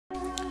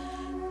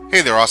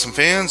Hey there, awesome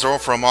fans. Earl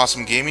from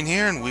Awesome Gaming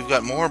here, and we've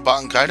got more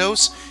Baten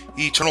Kaitos,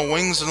 Eternal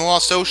Wings in the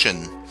Lost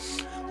Ocean.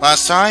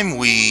 Last time,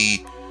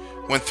 we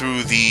went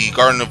through the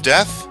Garden of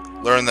Death,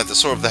 learned that the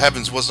Sword of the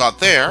Heavens was not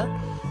there,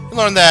 and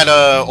learned that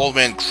Old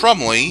Man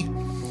Crumley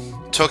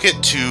took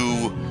it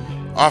to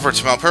offer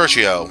to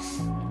Malpertio.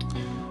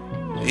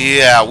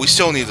 Yeah, we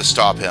still need to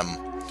stop him.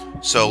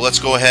 So let's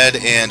go ahead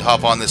and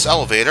hop on this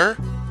elevator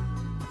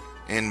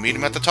and meet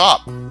him at the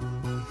top.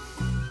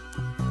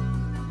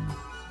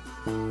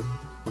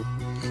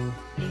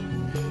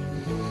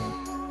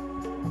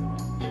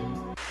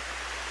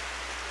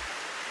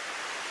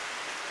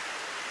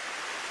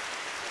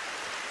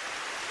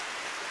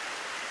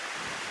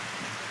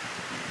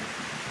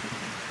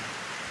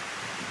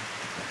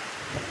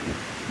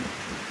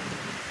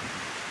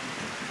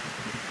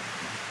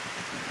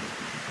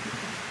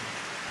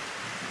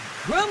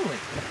 Crumley!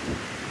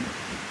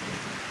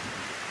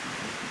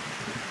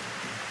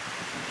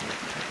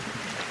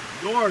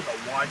 You're the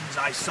ones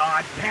I saw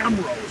at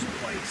Camro's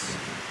place.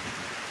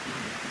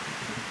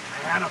 I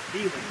had a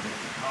feeling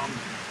they'd come.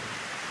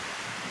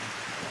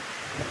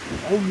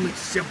 Only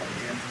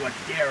simpletons would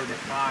dare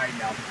defy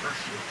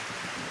Malpertio.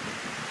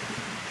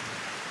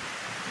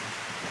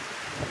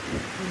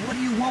 What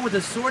do you want with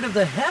the Sword of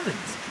the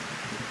Heavens?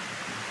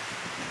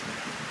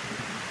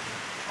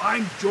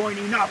 I'm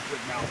joining up with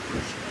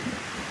Malpertio.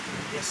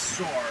 This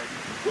sword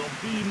will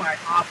be my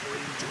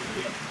offering to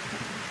him.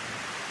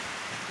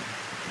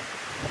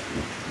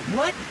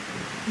 What?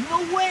 No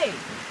way!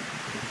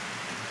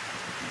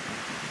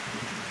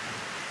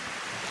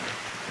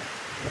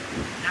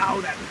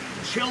 Now that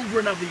the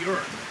children of the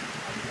earth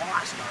have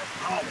lost our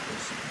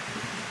powers,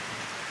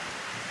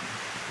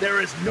 there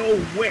is no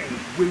way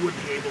we would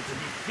be able to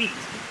defeat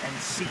and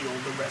seal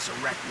the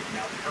resurrected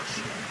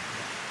Malpertio,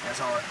 as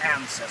our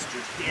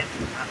ancestors did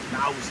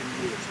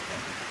 1,000 years ago.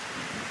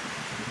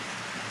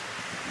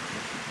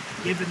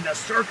 Given the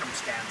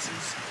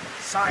circumstances,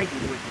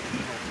 siding with the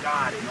evil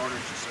god in order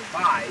to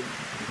survive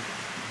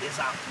is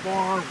a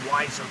far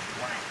wiser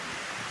plan.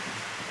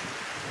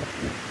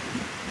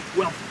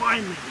 We'll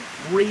finally be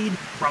freed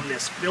from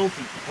this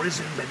filthy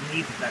prison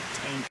beneath the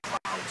tank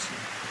clouds.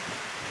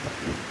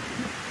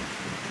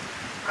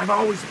 I've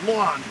always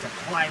longed to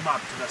climb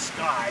up to the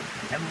sky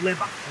and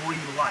live a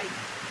free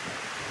life.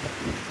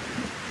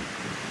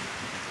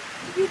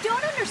 You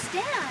don't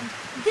understand.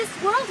 This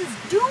world is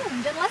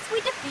doomed unless we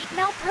defeat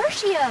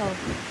Malpertio.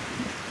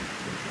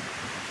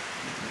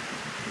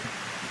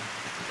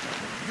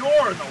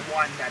 You're the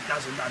one that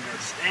doesn't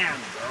understand,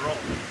 girl.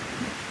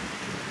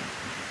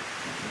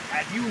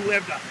 Had you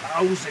lived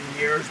 1,000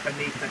 years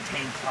beneath the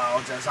tank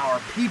clouds as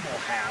our people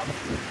have,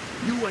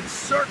 you would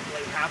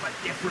certainly have a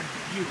different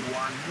view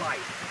on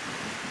life.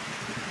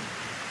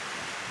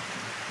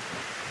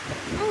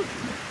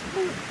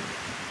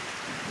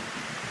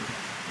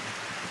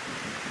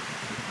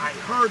 I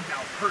heard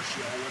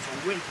Malpertio was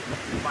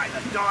awakened by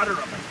the daughter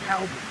of the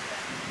Calvin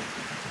family.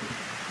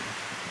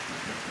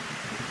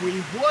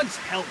 We once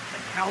helped the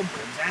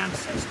Calvin's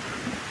ancestor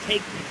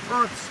take the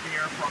Earth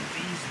Sphere from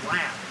these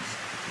lands.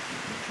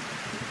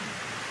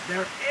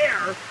 Their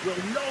heir will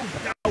no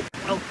doubt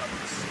welcome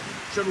us,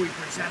 should we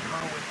present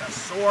her with the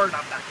Sword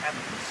of the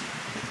Heavens.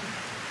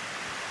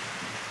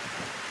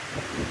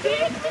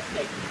 Big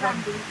mistake,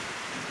 Crumley.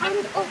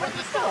 Hand over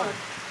the sword.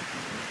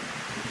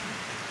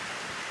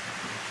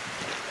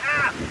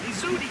 Ah,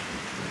 Mizuti!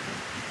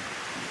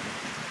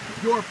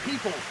 Your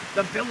people,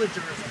 the villagers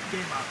of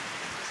Gema,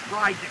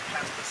 tried to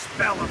cast a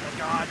spell on the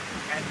god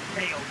and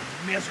failed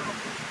miserably.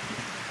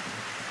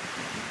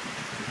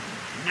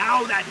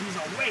 Now that he's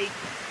awake,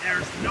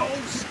 there's no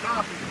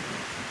stopping him.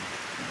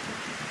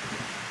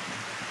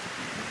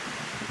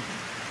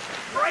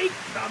 Break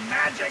the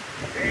magic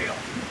veil!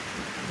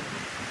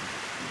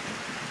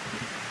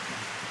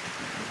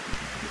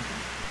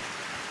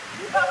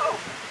 No!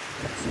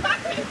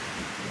 Stop it!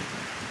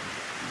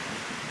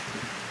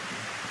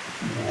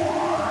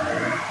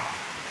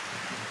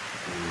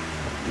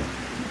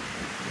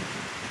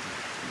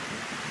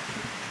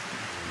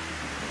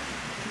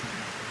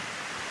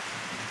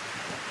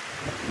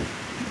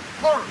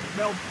 Her,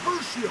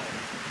 Malpertio,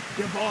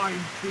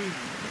 divine being,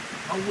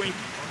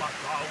 awakened from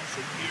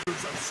 1,000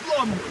 years of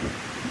slumber.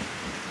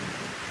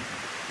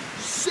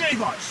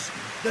 Save us,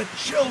 the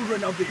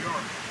children of the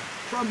earth,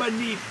 from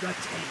beneath the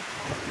tank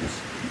clouds.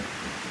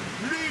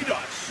 Lead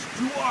us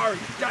to our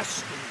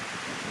destiny.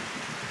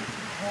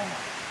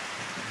 Oh.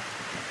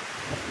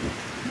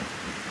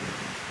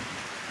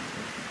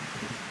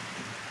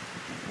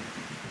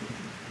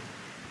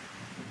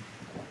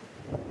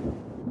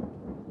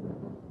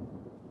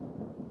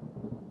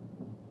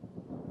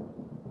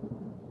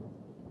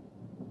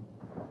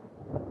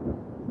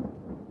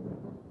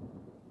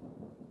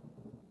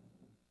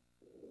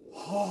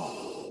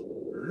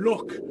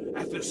 Look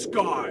at the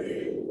sky.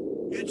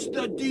 It's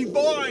the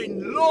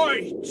divine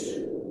light.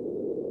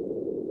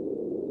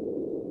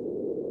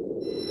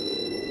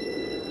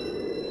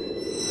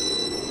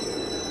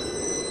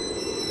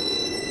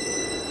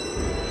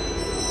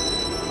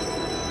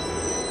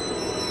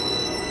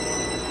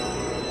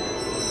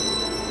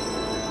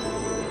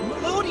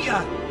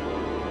 Melodia!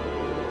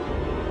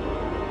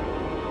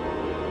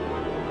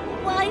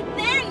 Why,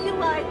 there you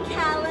are,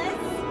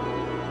 Callus.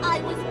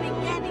 I was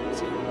beginning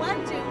to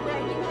wonder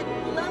where you had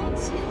flown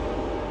to.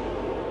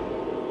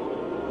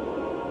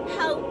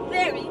 How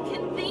very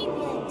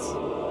convenient.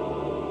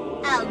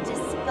 I'll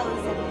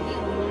dispose of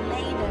you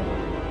later.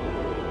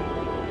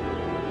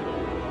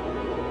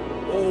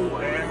 O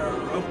heir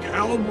of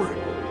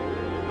Calvary,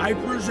 I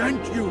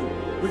present you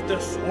with the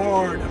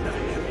sword of the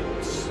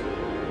heavens.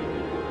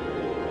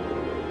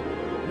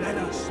 Let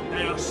us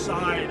lay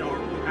aside our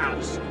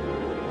past,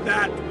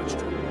 that which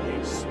took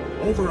place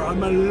over a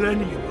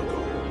millennium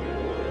ago,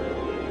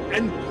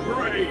 and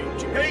pray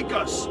take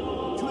us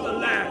to the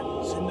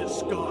lands in the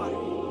sky,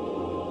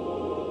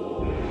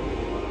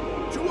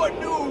 to a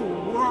new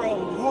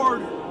world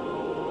order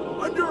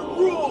under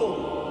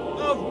rule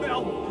of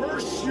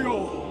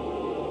Malpercio.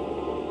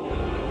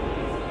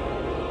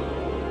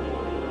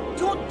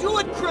 Don't do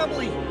it,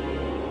 Crumbly!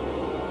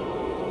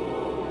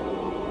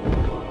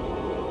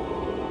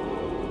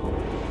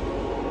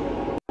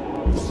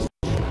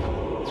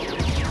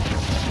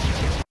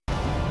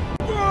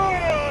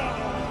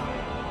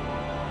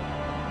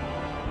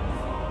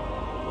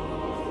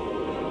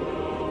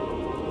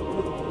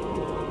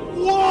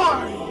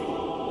 Why?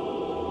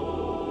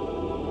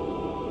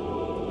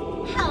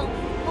 How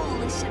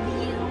foolish of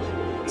you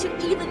to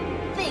even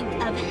think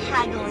of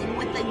haggling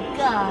with a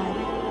god.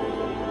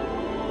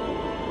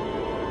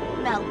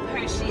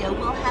 Malpercio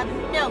will have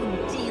no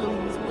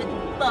dealings with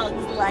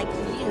bugs like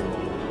you.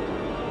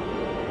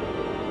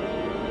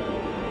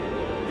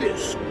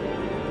 This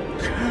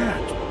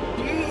can't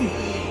be.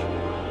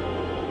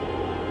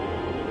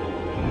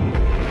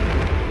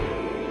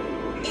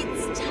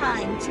 It's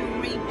time to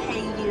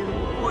repay you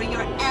for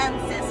your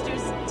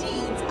ancestors'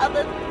 deeds of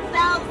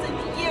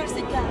 1,000 years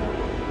ago.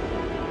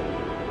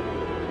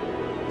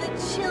 The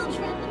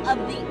children of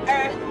the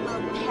earth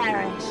will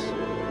perish,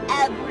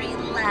 every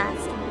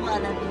last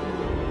one of you.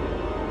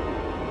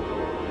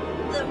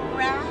 The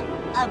wrath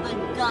of a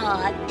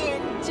god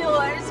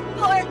endures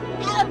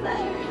forever.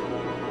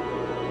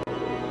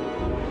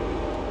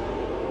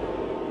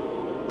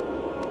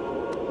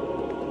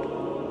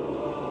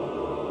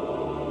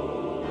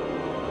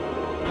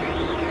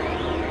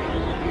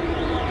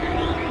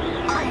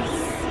 I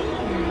see.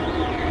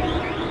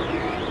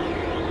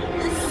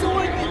 The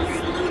sword that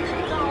slew the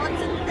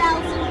gods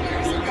 1,000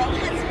 years ago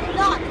has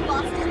not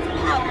lost its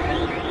power.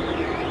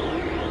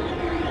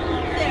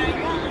 Fair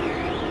enough.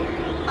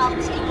 I'll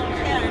take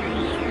care of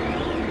you.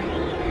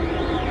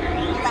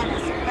 Let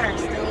us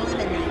first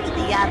eliminate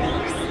the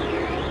others.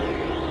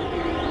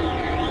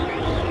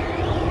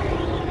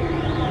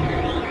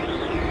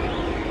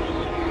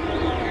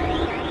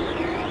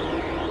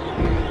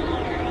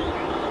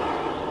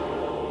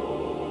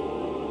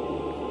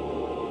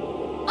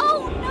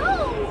 Oh no!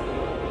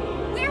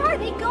 Where are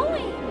they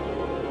going?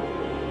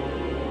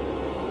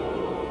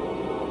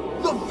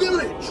 The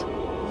village!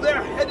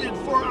 They're headed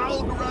for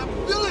Algarab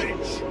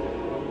village!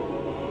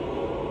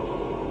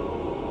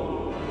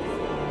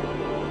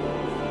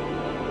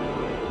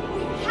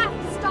 We have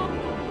to stop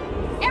them.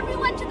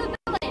 Everyone to the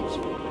village.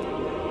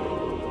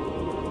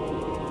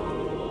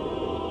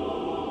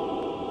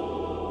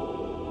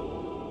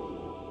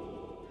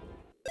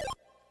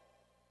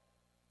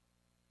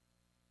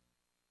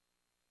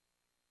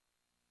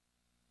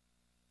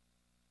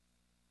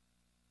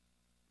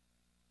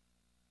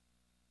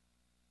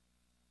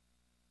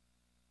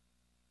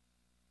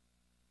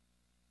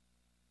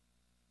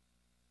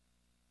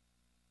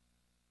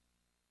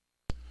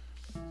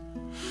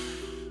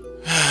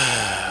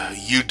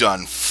 You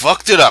done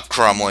fucked it up,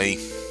 Crumley.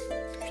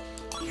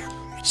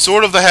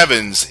 Sword of the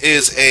Heavens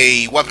is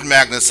a weapon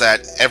magnet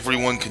that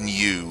everyone can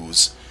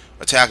use.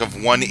 Attack of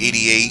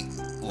 188,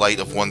 light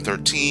of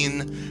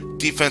 113,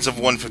 defense of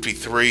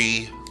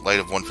 153, light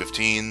of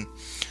 115.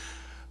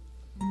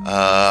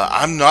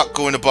 I'm not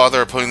going to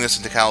bother putting this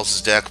into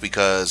Callus's deck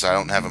because I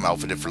don't have him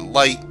outfitted for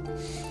light,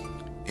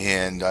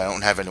 and I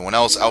don't have anyone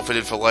else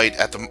outfitted for light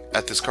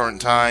at this current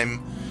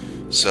time,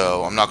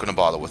 so I'm not going to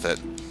bother with it.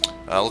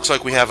 Looks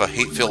like we have a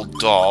hate-filled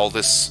doll.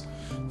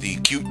 The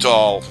cute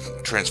doll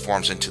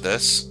transforms into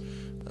this,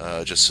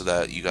 just so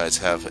that you guys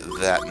have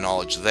that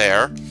knowledge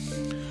there.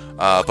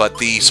 But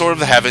the Sword of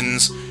the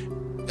Heavens,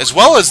 as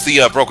well as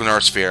the Broken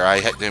Earth Sphere,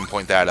 I didn't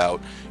point that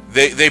out,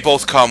 they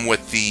both come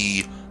with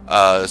the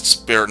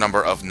spirit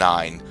number of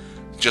 9,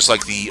 just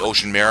like the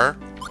Ocean Mirror.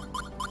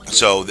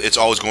 So it's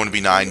always going to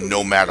be 9,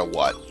 no matter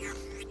what.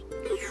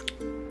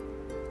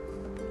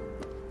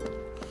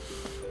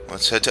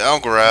 Let's head to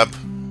Algarab.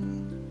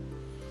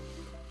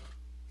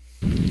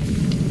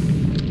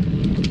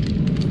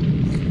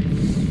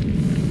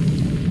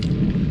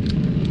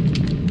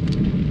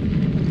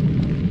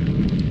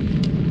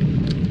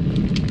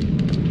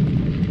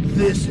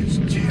 This is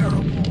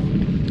terrible.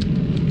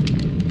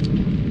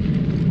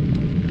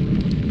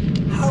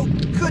 How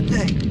could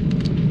they?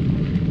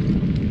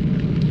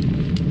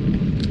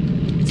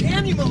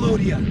 Damn you,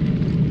 Melodia!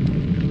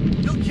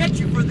 They'll catch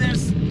you for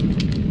this!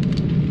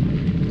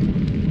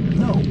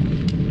 No,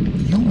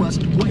 you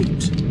must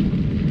wait.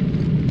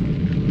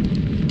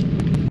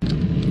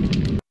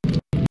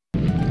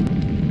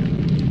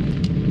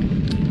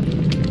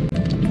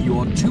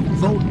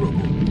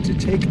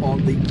 take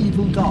on the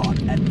evil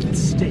god at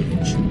this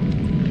stage.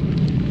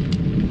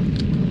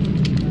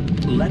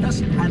 Let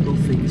us handle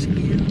things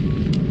here.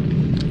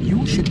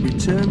 You should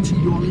return to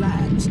your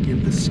lands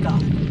in the sky.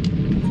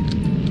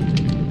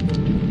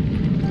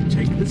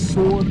 Take the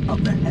sword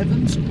of the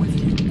heavens with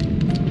you.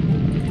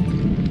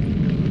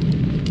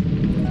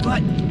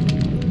 But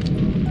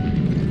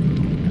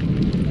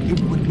it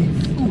would be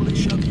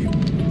foolish of you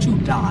to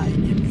die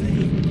in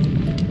vain.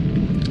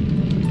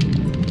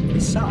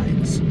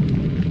 Besides,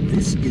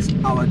 this is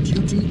our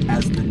duty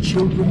as the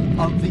children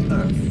of the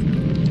earth.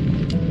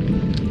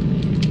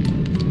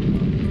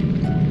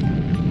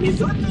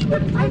 Mizuti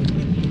will fight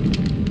with you.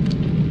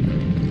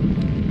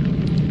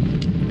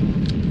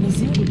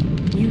 Mizuti,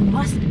 you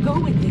must go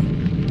with them.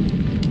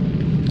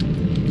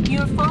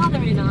 Your father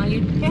and I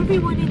and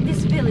everyone in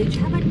this village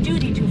have a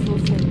duty to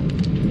fulfill.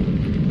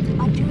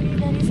 A duty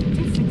that is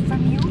different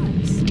from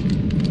yours.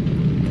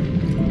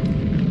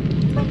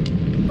 But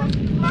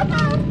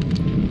Mother!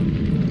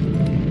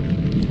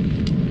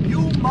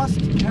 You must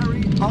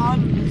carry on,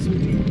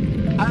 Mizuti,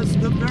 as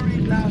the very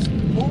last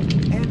hope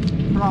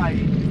and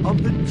pride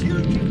of the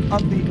children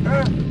of the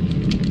earth.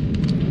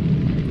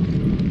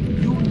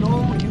 You know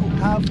you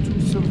have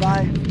to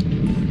survive.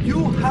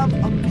 You have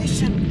a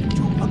mission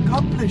to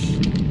accomplish.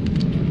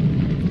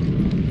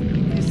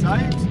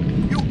 Besides,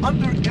 you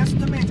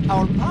underestimate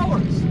our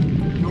powers,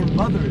 your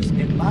mother's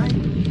and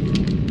mine.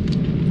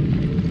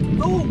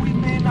 Though we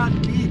may not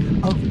be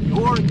of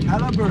your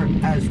caliber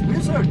as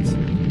wizards,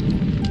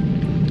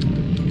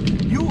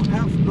 you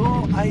have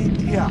no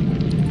idea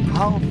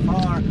how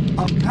far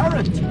a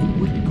parent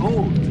would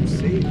go to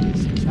save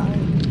his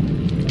child.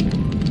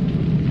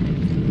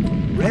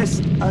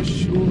 Rest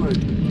assured,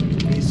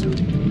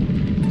 Mizuti.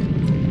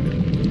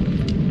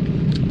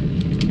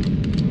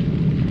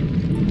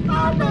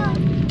 Mother!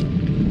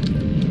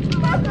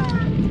 Mother!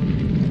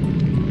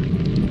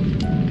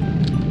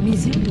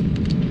 Mizuti,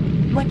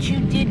 what you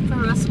did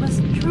for us was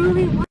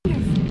truly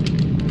wonderful.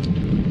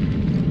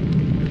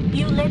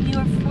 You led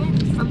your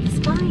friends from the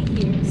sky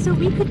here so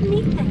we could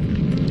meet them.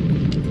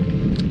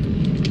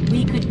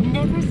 We could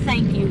never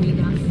thank you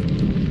enough.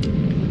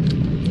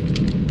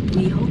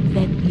 We hope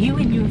that you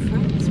and your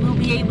friends will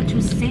be able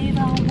to save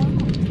our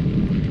world.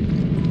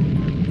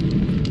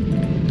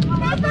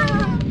 Mother!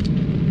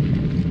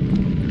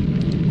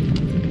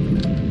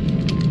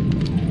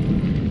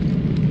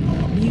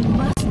 You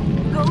must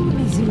go,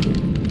 Mizuti.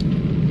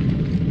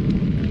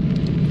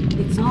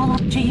 It's all up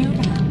to you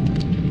now.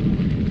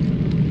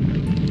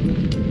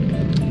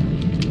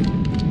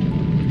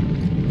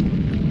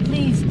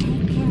 Please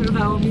take care of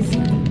our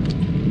Mizuti.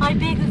 I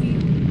beg of you.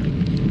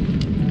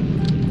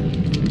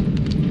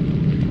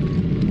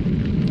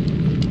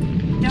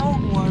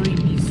 Don't worry,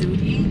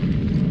 Mizuti.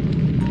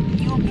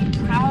 You'll be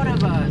proud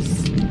of us.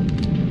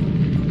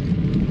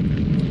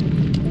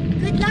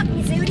 Good luck,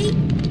 Mizuti.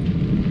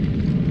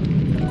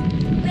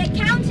 We're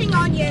counting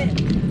on you.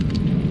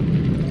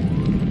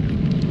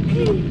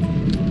 Please,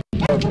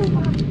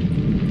 everyone.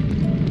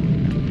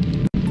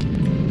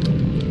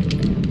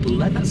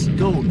 Let us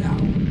go now.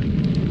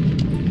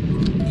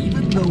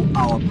 Even though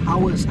our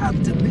powers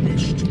have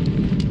diminished,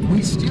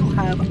 we still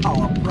have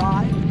our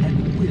pride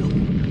and will.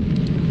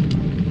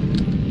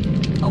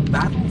 A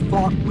battle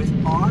fought with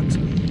heart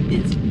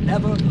is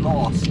never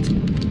lost.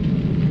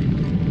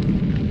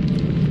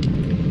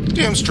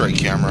 Damn straight,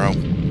 Camero.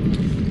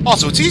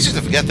 Also, it's easy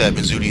to forget that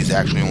Mizuti is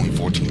actually only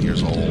 14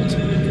 years old.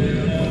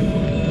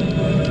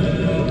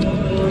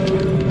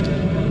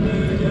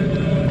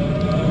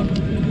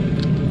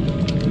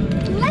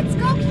 Let's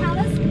go,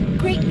 Callus.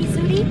 Great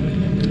Mizuti.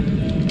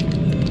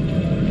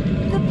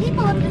 The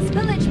people of this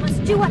village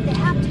must do what they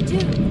have to do.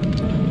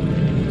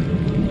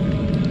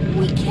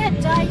 We can't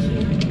die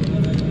here.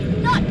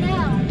 Not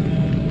now.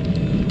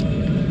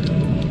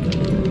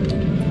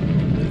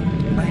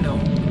 I know.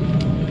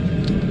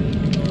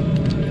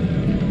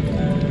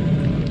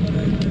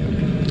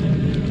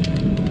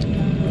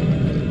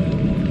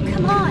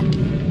 Come on.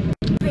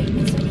 Great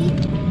Mizuti.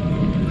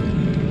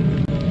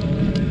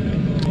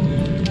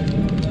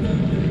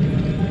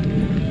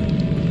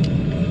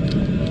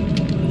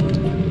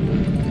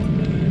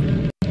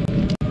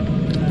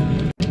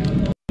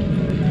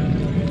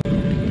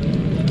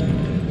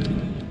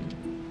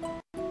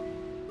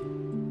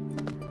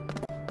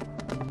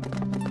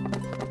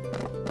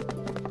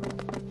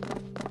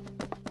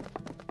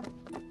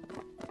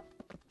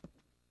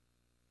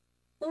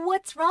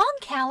 What's wrong,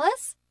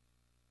 Callus?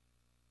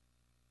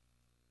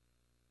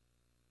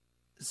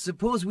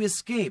 Suppose we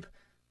escape,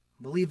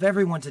 but leave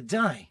everyone to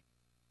die.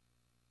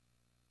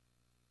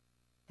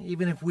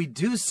 Even if we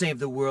do save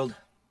the world,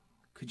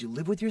 could you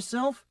live with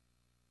yourself?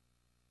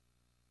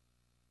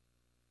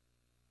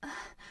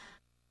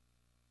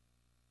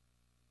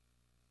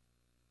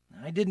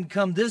 I didn't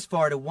come this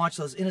far to watch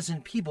those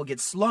innocent people get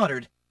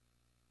slaughtered.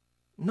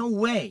 No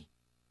way.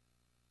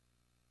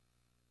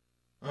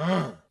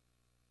 Ugh.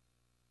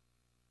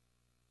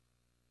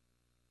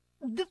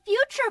 The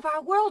future of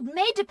our world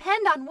may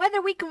depend on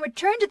whether we can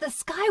return to the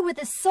sky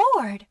with a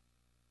sword.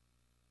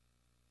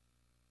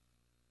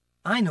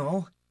 I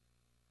know.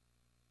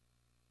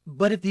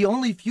 But if the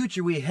only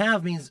future we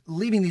have means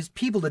leaving these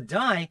people to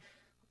die,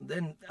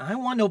 then I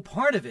want no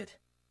part of it.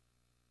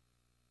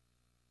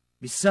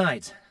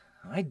 Besides,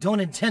 I don't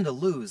intend to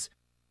lose.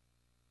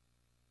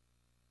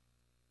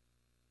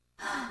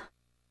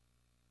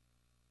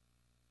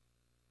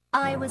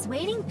 I was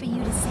waiting for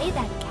you to say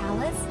that,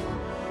 Callus.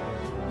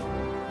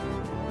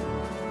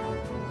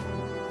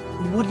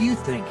 What do you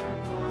think?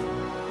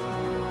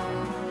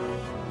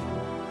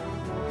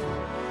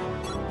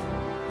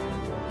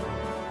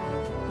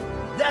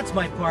 That's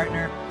my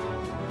partner.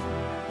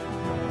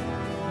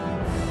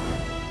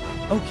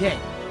 Okay,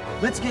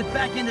 let's get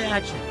back into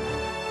action.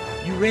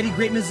 You ready,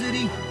 Great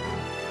Mizuti?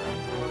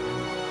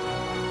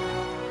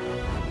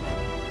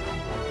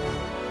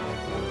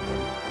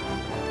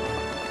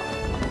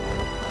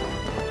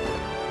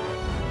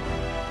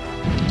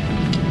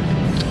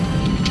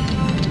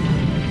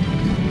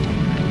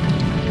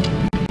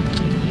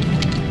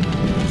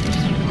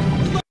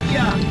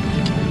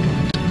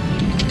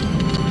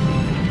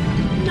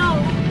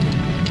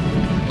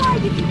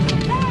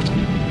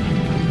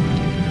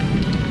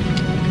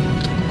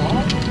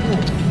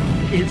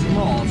 It's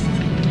lost.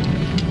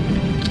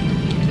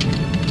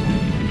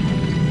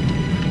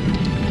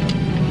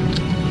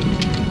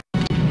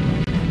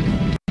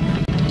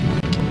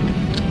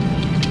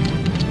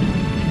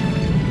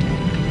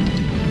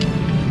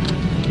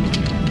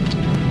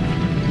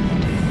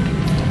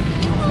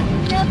 We'll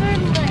never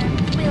learn,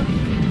 will we?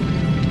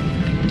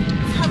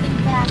 Coming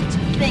back to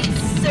face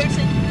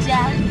certain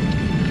death?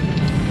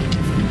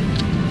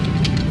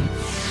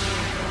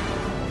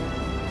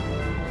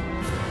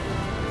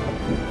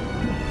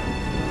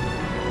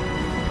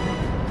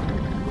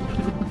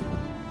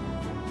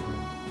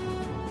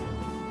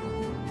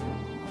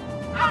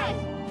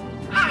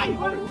 I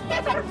will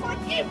never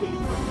forgive you.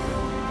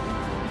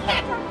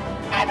 Never,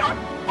 ever,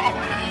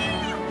 ever.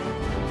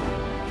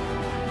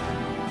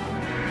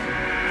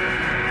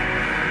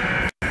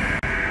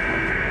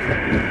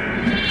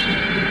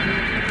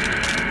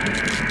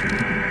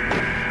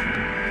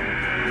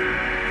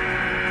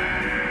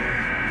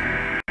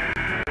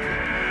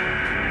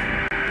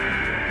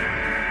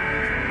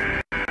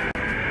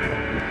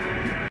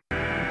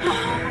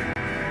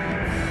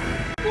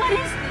 What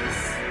is this?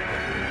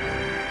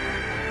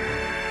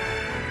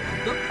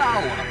 The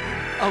power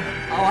of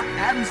our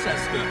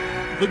ancestor,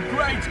 the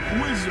great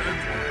wizard.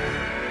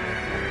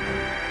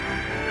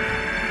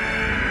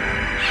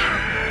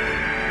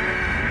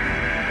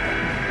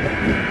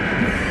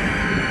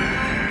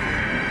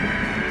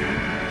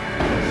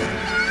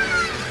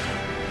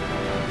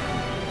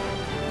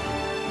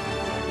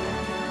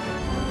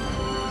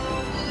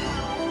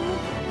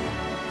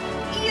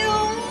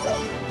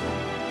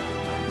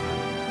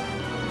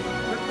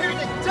 Prepare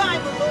to die,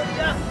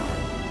 Melodia!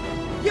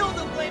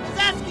 Gilda Blade is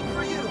asking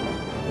for you!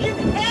 In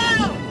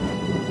hell!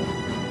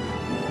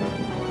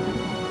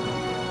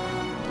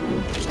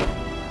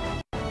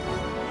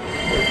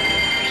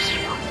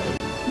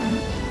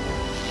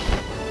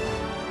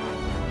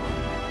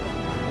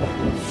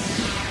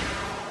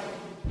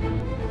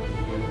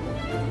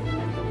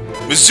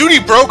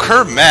 Mizuti broke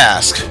her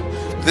mask.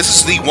 This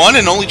is the one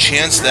and only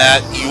chance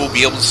that you will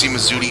be able to see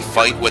Mizuti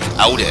fight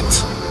without it.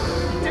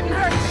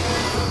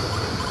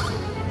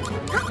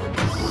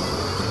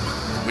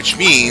 Which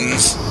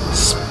means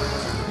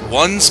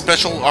one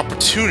special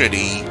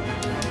opportunity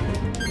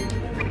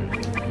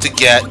to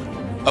get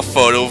a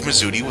photo of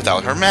Mizuti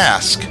without her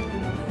mask.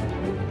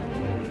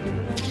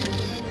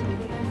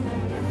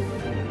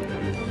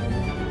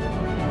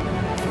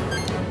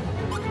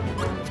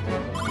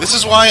 This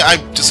is why I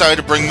decided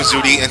to bring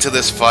Mizuti into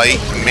this fight,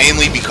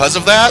 mainly because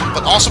of that,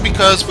 but also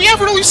because we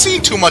haven't really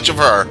seen too much of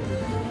her.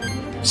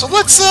 So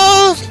let's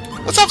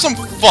have some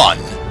fun.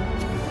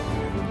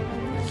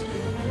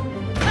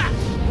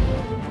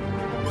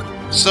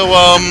 So,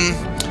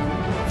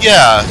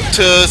 yeah,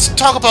 to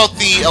talk about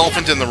the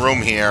elephant in the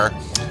room here.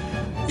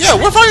 Yeah,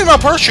 we're fighting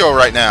about her show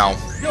right now.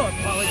 Your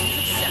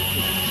apologies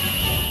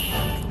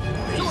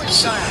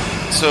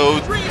accepted.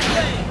 So,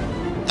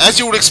 as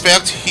you would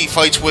expect, he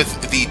fights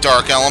with the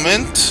Dark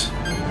Element.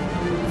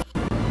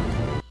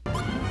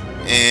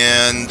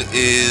 And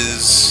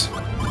is,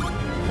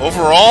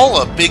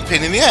 overall, a big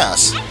pain in the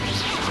ass.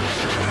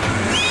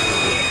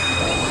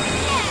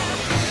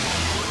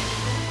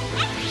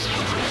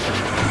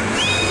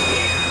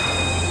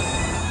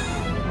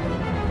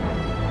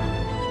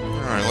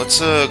 Alright, let's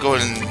go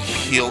ahead and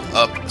heal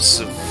up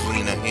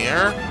Savina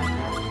here.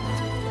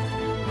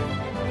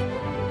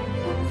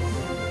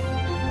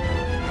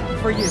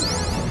 For you.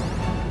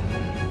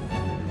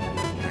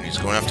 And he's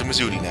going after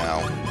Mizuti now.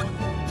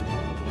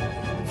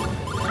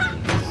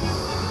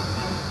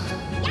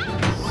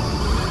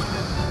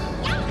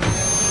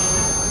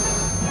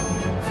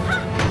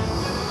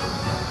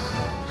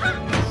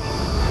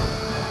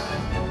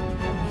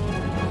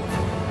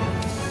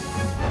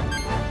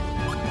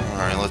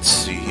 Alright, let's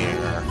see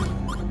here.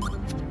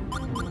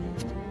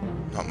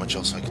 Not much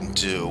else I can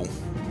do.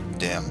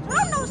 Damn.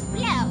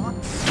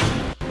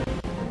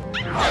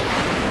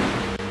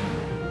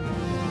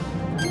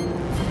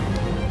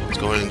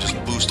 ahead and just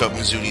boost up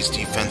Mizuti's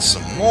defense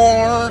some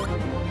more.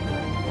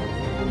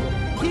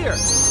 Here.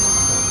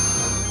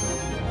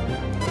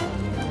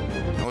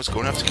 Now it's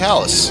going after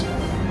Callus. Is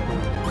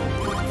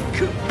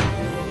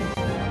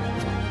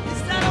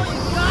that all you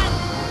got?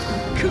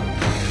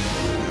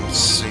 I'm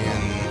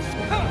seeing...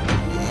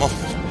 Oh.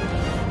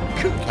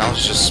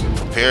 Callus just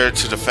prepared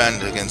to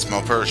defend against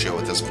Malpertio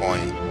at this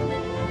point.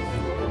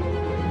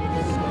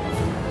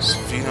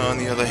 Sofina, on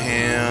the other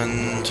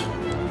hand...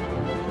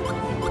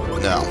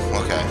 No,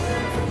 okay.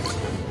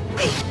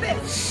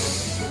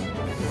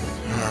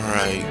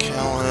 Alright,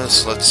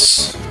 Callus,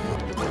 let's do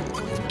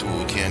what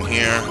we can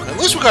here. At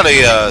least we got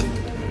a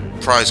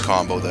prize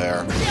combo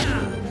there. Some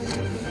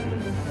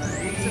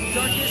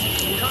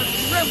darkness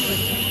causes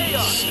trembling and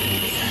chaos.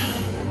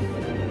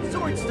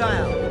 Sword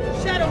style.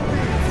 Shadow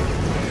Wing.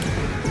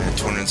 And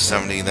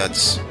 270,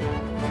 that's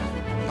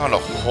not a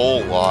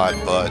whole lot,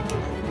 but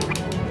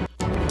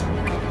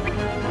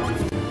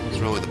it's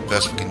really the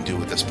best we can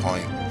do at this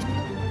point.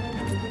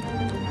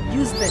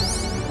 Use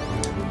this.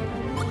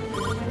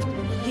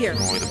 Here.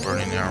 Throw away the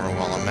burning arrow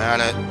while I'm at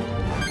it.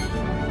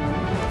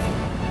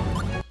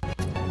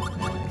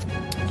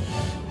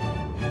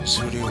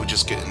 Mizuti, we're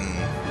just getting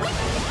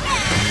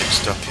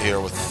mixed up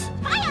here with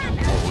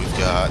what we've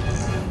got.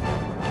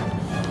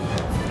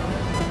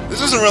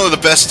 This isn't really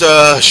the best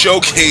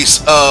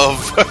showcase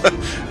of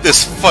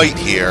this fight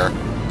here.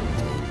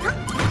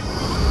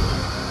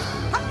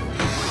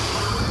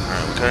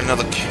 Alright, we got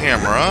another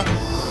camera.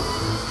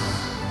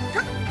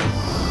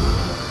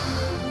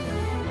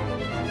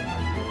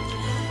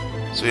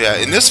 So yeah,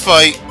 in this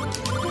fight,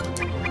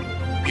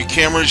 your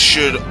cameras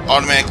should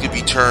automatically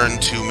be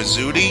turned to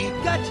Mizuti.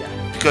 Gotcha.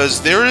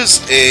 Because there is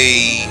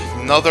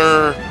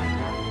another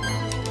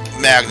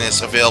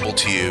Magnus available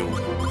to you,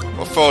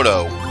 or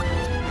photo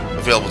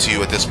available to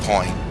you at this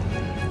point.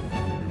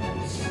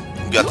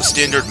 We've got the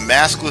standard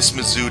maskless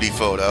Mizuti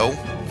photo,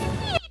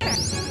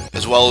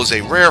 as well as a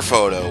rare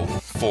photo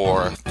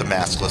for the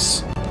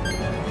maskless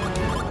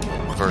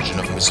version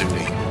of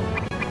Mizuti.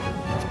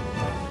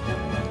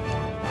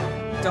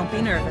 Don't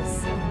be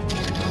nervous.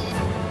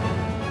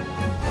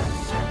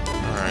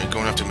 Alright,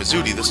 going after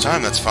Mizuti this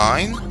time, that's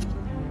fine.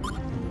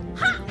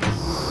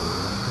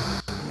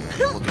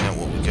 And looking at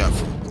what we got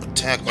for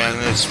attack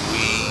magnets, we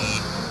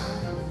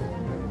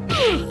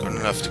got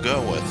enough to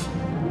go with.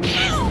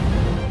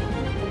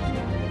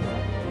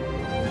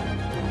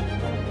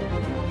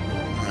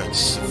 Alright,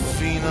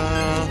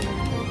 Sofina.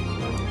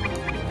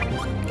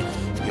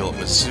 Heal up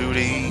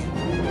Mizuti.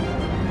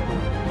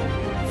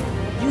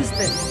 Use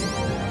this.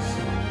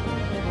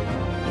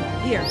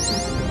 Here.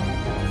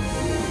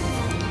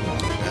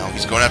 Now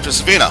he's going after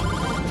Sofina.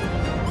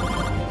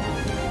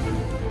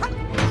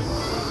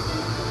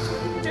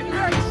 Didn't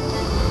hurt.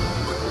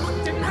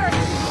 Didn't hurt.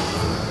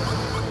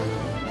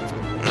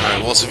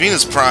 Alright, well,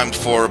 Sofina's primed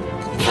for a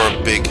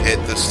big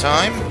hit this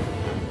time.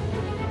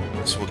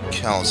 That's what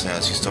Callus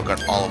has. He's still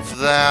got all of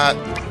that.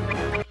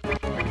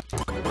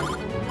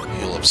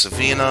 Heal up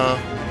Sofina.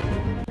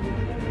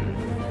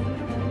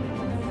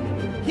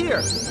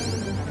 Here.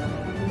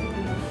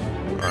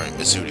 Alright,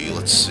 Mizuti,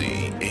 let's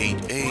see.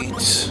 8, 8.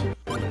 3.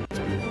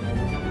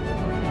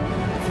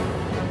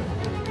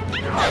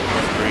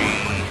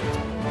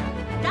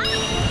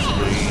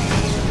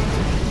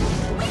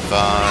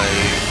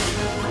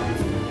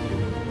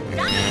 5.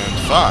 And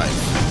 5.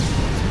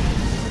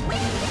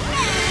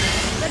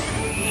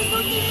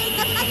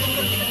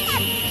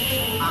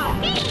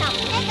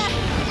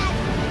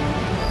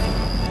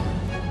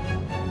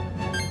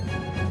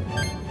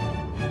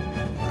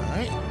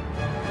 Alright.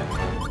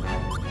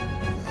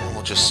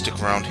 We'll just stick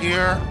around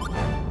here.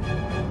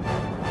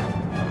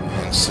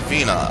 And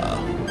Sofina.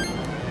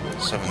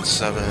 7,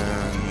 7,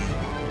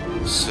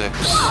 6, 6,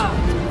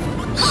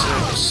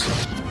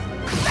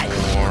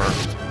 4,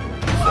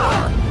 4.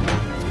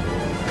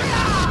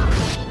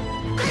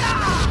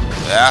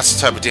 That's the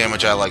type of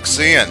damage I like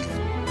seeing.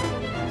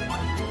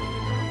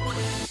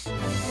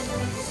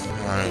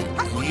 Alright,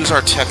 we'll use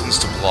our Tekins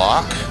to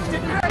block.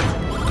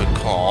 Good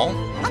call.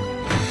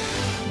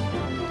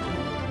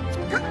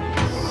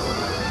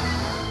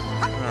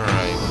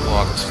 Alright,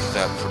 blocked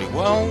that pretty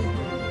well.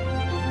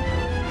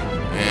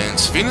 And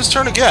Sofina's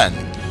turn again.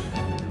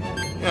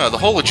 Yeah, the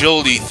whole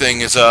agility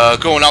thing is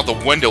going out the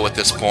window at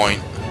this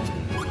point.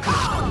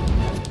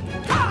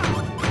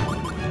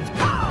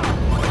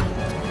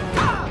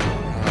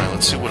 Alright,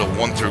 let's see what a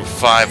 1 through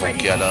 5 will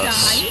get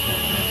us.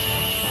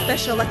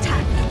 Special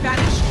attack.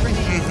 Vanish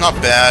grenade. Not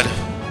bad.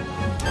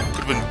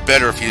 Could have been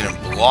better if you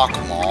didn't block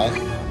them all.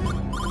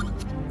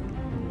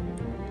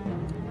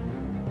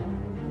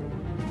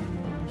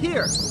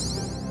 Here.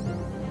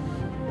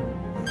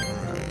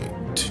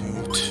 Alright,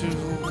 2, 2.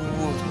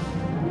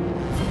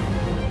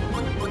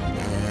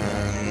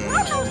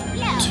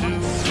 And 2.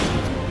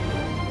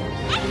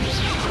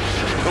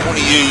 Don't want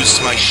to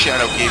use my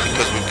Shadow Gate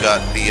because we've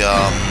got the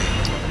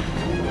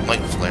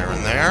Light Flare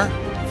in there.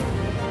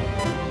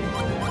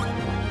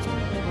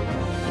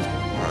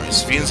 Alright,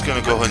 Sophia's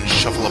gonna go ahead and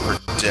shuffle up her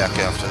deck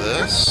after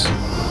this.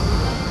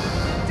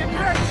 Didn't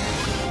hurt.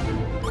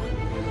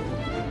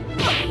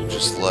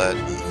 just let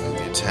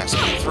the attacks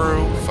come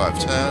through.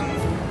 510.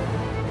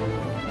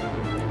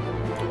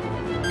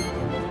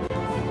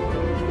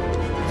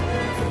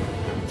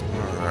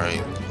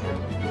 Alright.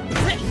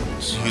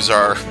 Let's use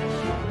our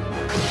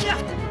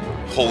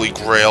Holy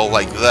Grail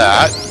like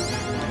that.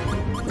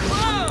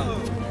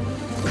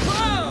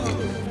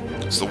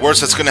 So the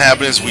worst that's going to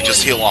happen is we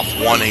just heal off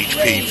 1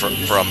 HP from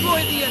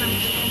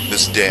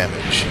this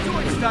damage.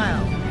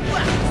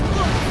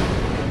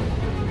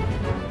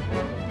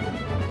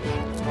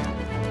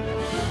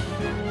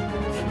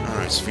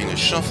 Alright, Sphina's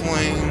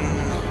shuffling.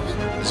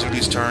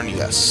 Mizuti's turn,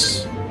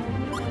 yes.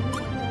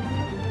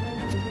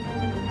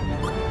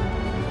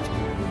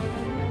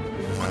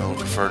 I'll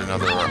defer to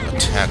another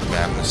attack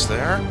madness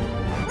there.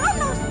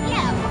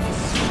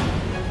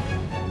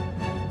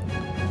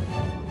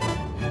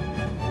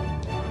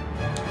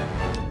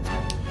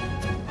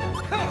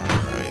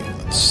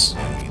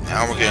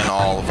 Now we're getting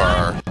all of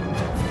our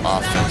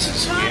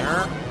offenses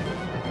here.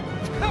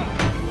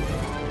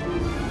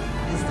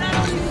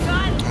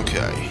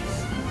 Okay.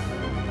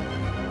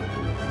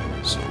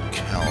 So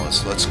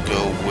Callus, let's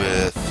go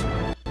with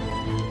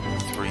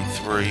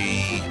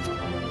 3-3,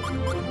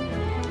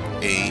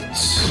 8,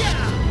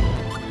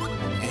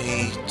 8,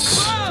 8,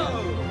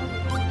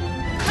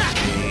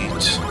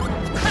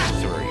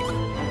 3.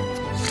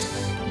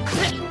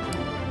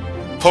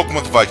 Poke him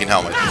with the Viking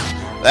helmet.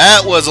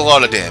 That was a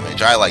lot of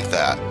damage. I like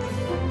that.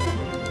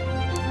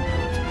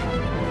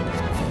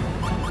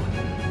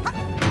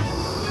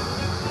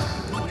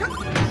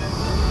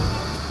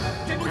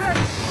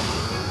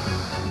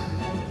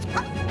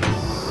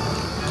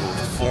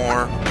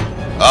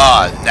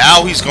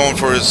 Now he's going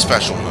for his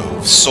special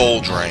move,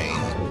 Soul Drain. I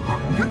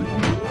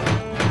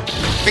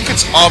think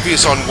it's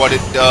obvious on what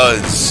it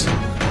does.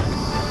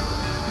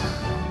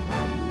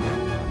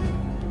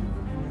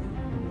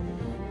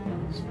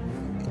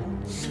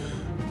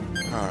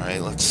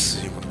 Alright, let's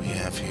see what we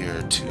have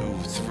here. 2,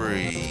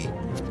 3,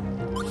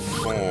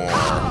 4,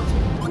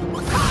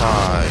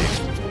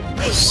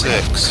 5,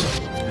 6,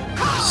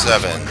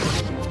 7.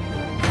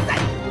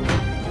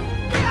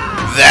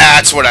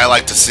 That's what I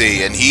like to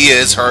see, and he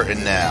is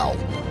hurting now.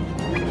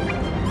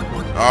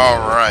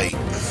 Alright.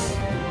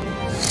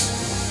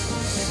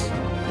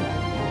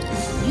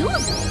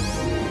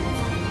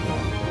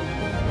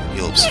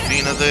 Heal up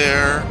Sphina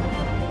there.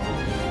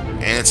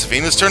 And it's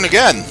Sphina's turn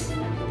again.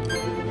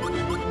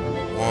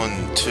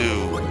 1,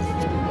 2,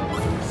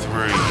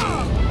 3,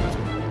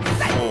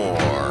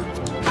 4,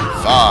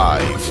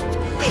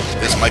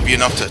 5. This might be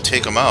enough to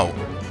take him out.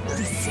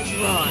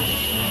 Destroy.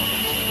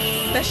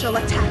 Special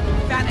attack.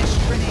 Vanish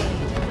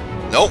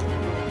grenade. Nope.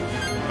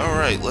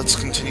 Alright, let's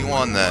continue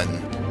on then.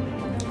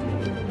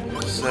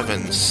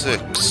 7,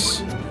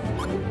 6,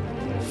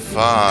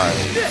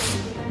 5.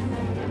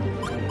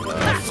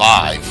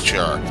 5,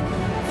 sure.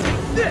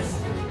 This!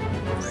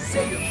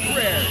 Say your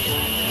prayers!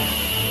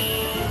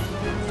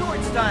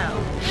 Sword style!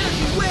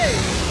 Energy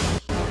wave!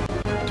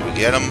 Did we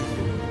get him? I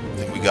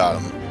think we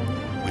got him.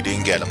 We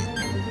didn't get him.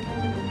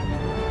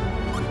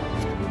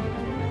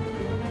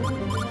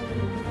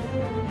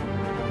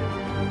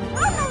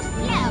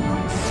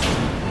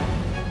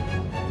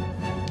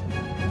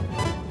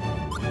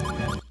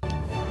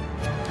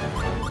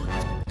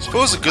 I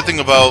suppose the good thing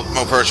about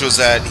Mopercio is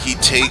that he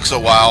takes a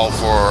while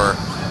for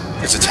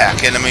his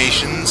attack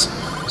animations,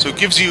 so it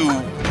gives you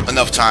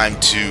enough time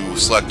to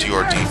select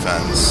your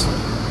defense.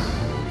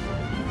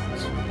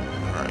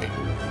 Alright,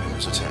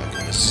 who's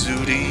attacking?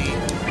 Mizuti.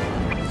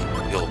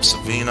 Heal up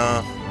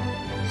Sphina.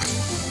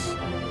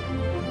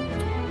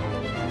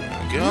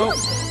 There we go.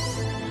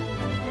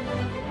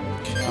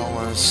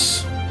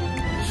 Callus.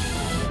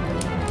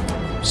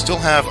 Still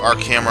have our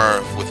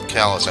camera with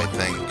Callus, I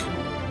think.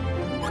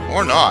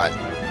 Or not.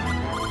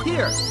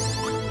 Here.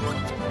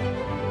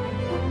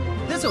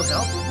 This'll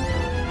help.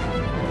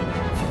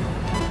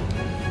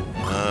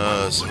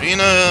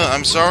 Sphina,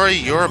 I'm sorry,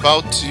 you're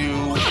about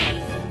to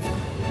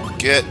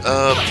get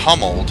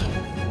pummeled.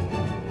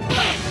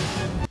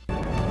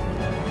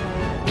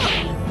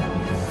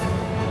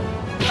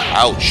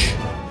 Ouch.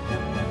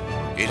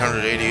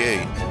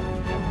 888.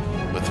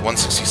 With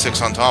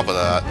 166 on top of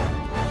that.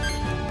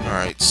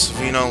 Alright,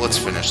 Sphina, let's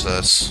finish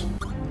this.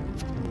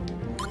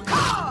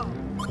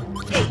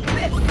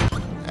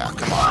 Yeah,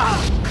 come on.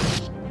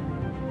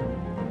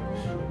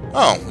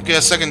 Oh, we get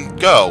a second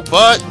go,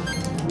 but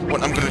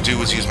what I'm gonna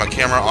do is use my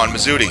camera on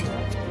Mizuti.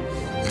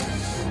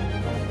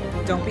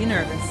 Don't be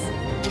nervous.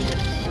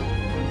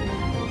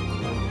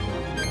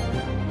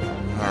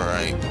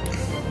 Alright.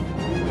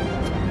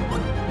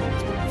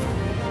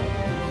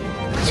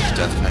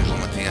 Death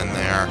Pendulum at the end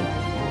there.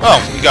 Oh,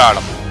 we got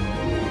him.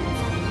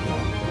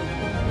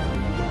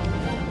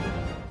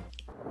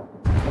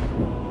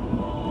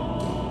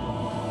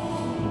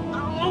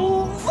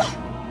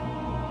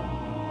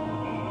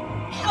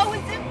 How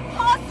is it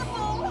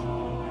possible?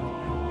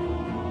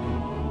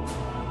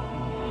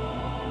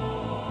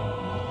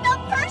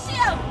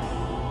 Melpercio!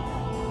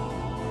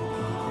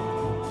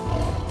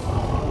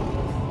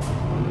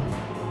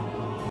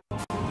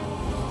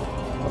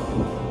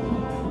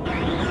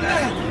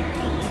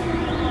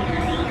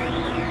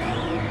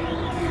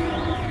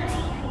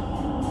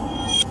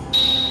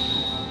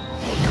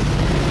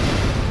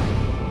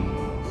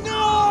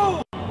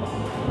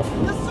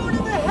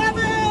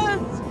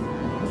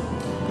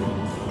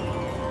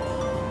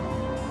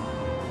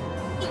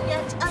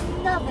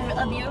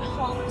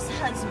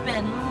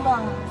 been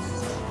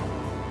lost.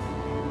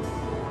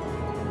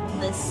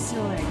 The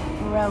sword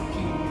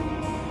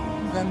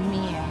broken, the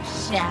mirror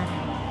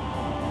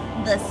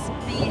shattered, the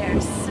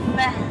spear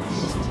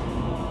smashed.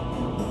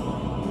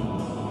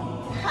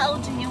 How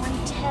do you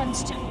intend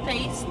to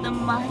face the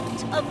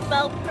might of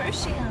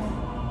Malpertio?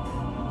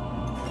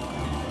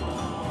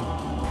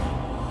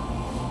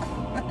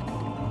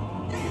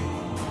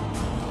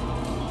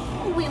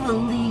 We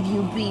will leave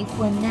you be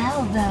for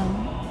now,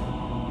 though.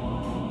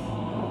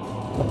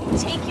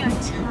 Take your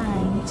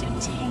time to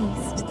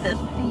taste the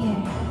fear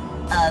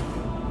of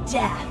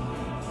death.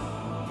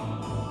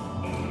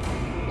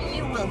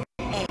 You will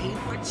pay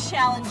for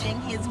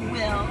challenging his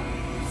will,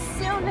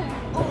 sooner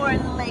or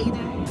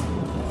later.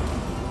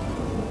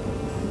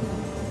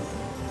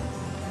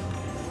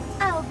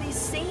 I'll be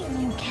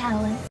seeing you,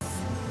 Callus.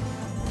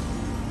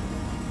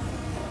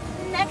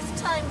 Next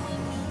time we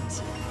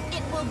meet,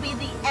 it will be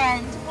the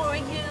end for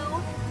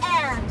you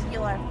and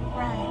your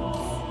friends.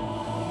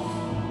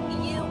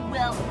 You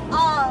will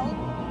all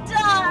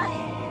die!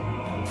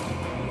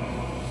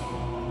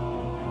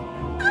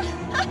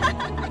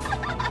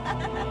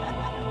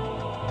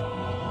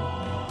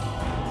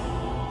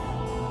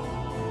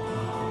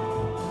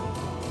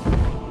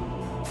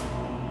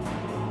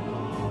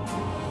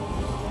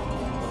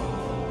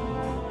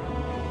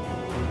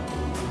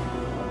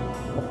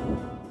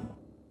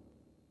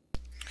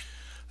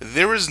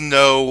 There is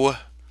no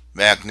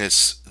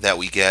Magnus that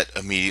we get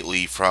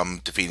immediately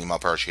from defeating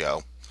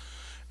Malpertio.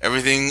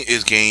 Everything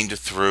is gained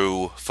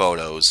through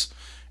photos.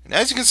 And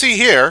as you can see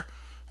here,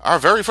 our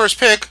very first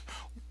pick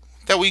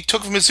that we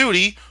took from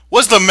Mizuti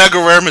was the Mega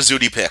Rare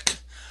Mizuti pick.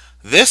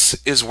 This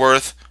is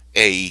worth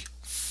a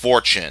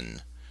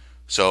fortune.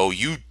 So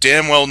you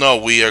damn well know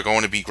we are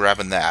going to be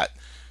grabbing that.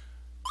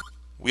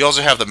 We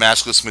also have the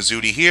maskless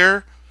Mizuti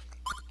here.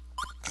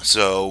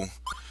 So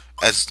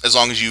as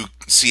long as you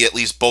see at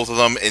least both of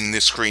them in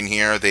this screen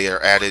here, they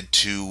are added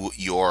to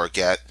your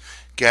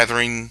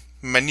gathering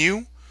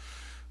menu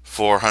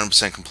for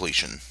 100%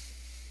 completion.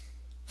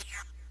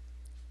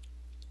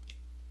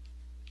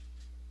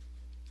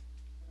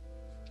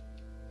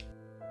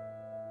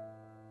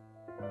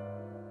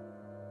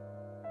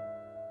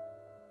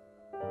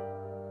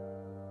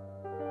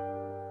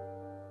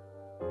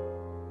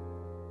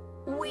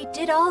 We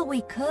did all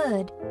we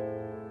could.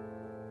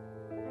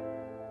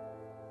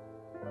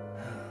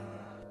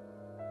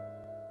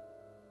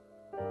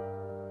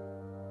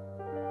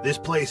 This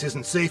place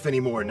isn't safe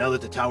anymore now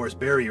that the tower's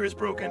barrier is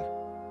broken.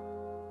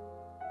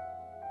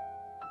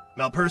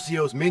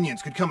 Malpertio's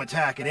minions could come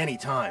attack at any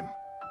time.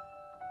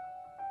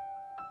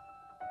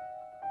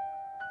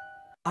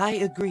 I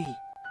agree.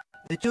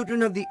 The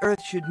children of the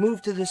earth should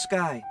move to the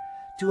sky,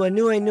 to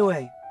Anue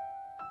Nue.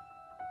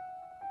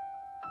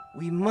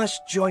 We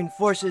must join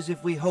forces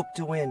if we hope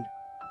to win.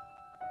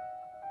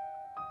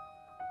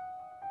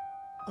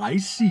 I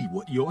see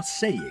what you're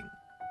saying.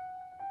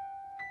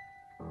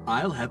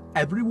 I'll have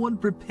everyone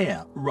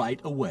prepare right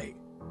away.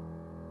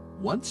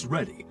 Once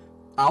ready,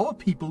 our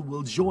people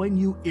will join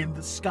you in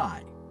the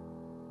sky.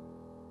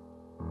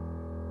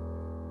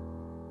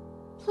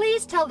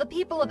 Please tell the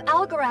people of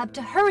Algarab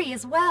to hurry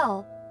as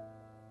well.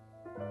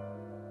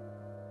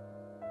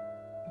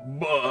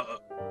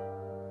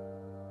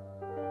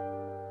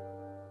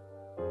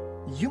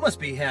 You must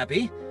be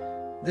happy.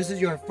 This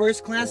is your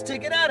first class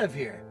ticket out of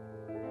here.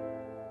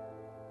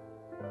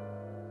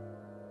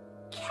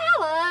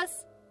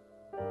 Callus!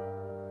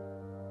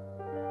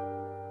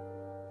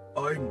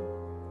 I'm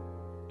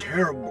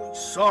terribly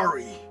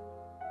sorry.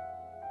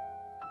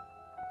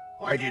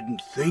 I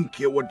didn't think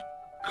it would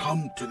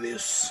come to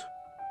this.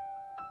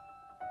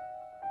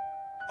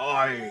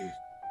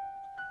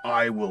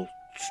 I will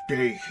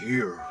stay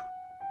here.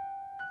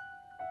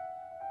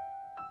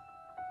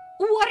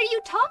 What are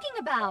you talking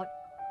about?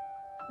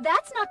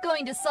 That's not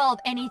going to solve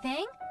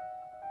anything.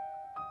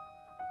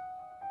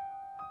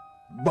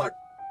 But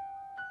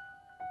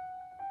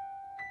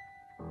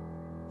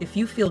If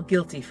you feel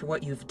guilty for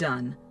what you've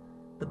done,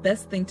 the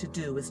best thing to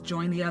do is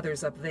join the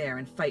others up there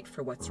and fight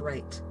for what's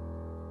right.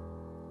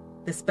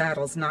 This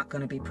battle's not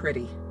going to be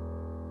pretty.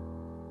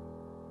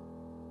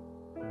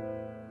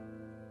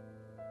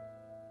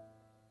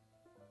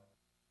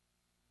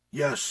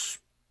 yes,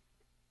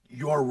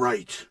 you're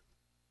right.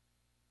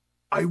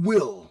 I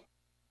will.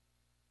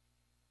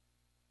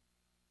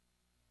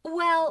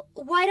 Well,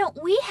 why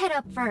don't we head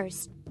up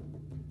first?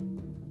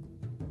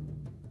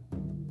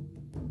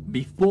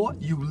 Before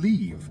you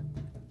leave,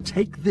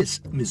 take this,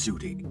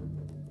 Mizuti.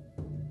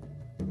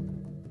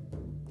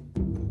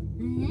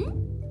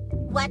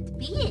 What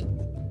be it?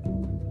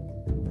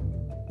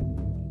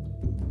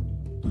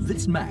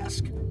 This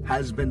mask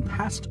has been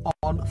passed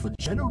on for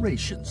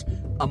generations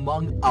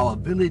among our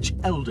village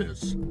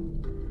elders.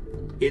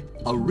 It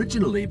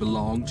originally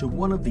belonged to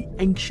one of the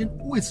ancient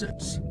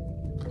wizards.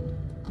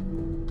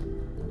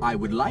 I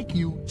would like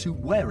you to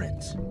wear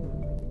it.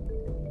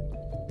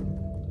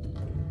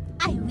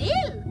 I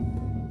will.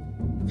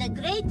 The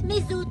great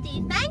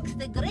Mizuti thanks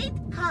the great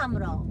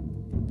Kamro.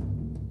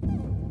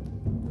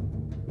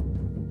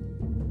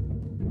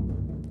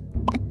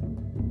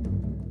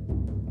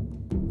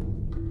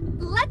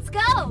 Let's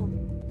go!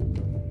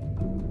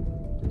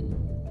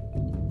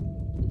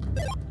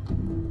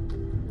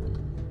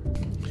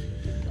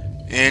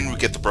 And we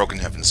get the Broken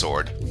Heaven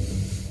Sword.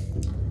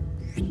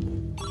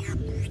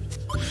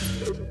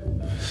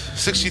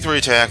 63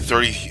 attack,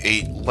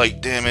 38 light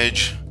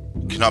damage.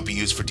 Cannot be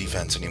used for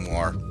defense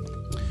anymore.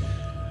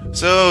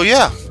 So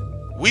yeah,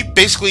 we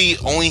basically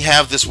only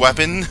have this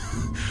weapon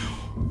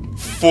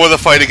for the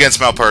fight against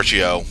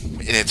Malpercio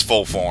in its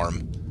full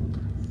form.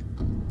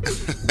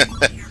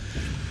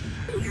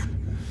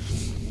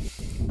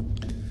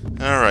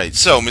 Alright,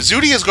 so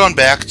Mizuti has gone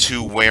back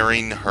to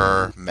wearing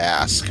her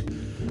mask.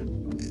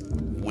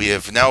 We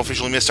have now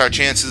officially missed our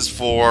chances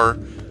for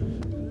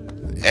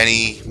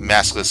any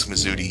maskless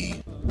Mizuti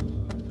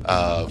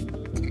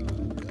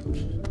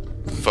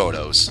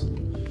photos.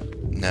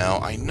 Now,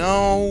 I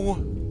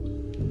know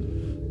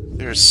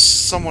there's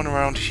someone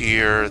around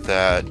here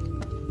that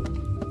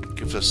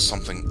gives us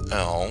something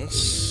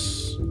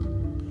else.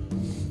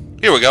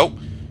 Here we go.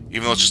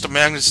 Even though it's just a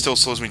magnet, it still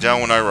slows me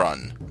down when I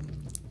run.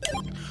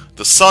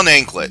 The Sun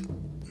Anklet.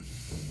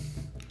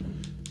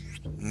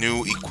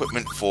 New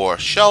equipment for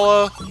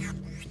Shella.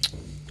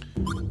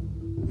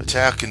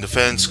 Attack and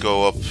defense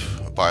go up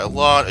by a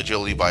lot,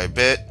 agility by a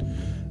bit.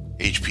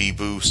 HP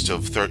boost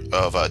of 10%,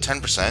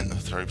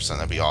 30%,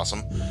 that'd be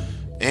awesome.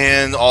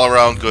 And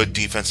all-around good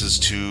defenses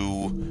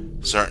to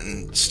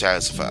certain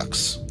status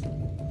effects.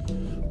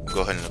 We'll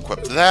go ahead and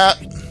equip that.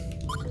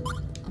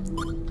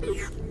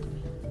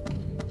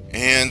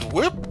 And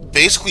we're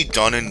basically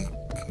done in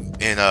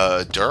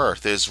Dur.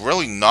 There's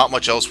really not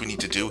much else we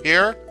need to do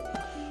here,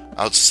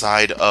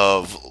 outside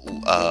of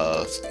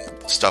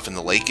stuff in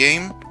the late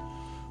game.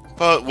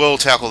 But we'll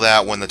tackle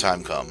that when the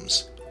time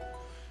comes.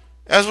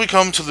 As we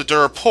come to the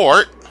Dur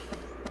port,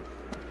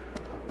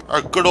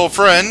 our good old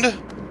friend,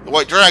 the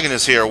White Dragon,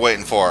 is here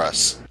waiting for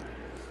us.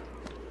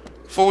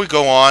 Before we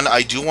go on,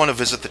 I do want to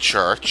visit the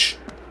church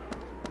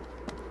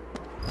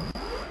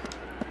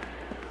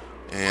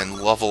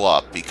and level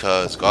up,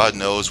 because God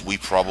knows we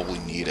probably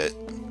need it.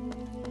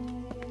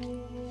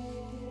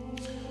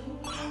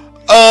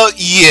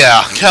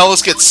 Yeah,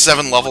 Callus gets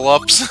 7 level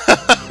ups.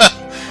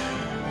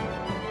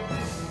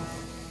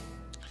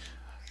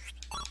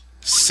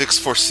 6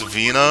 for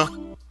Savina.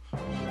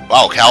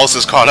 Wow, Callus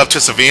is caught up to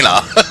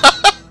Savina.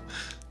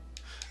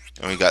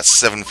 And we got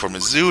 7 for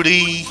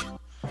Mizuti.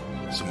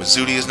 So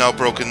Mizuti is now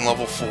broken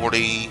level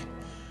 40.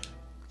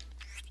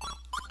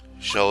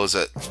 Shell is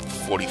at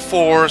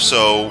 44,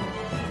 so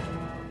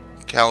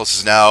Callus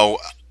is now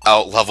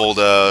out-leveled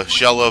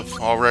Shella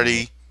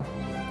already.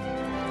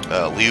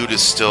 Liud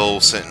is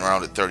still sitting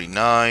around at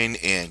 39,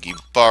 and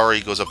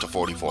Gibari goes up to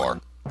 44.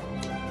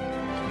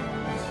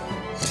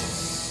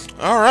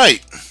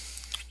 Alright.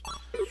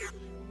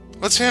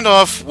 Let's hand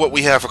off what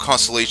we have for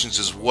constellations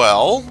as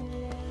well,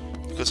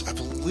 because I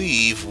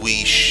believe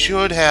we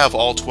should have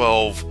all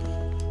 12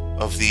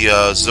 of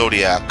the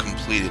Zodiac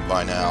completed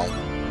by now,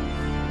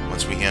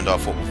 once we hand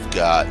off what we've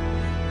got.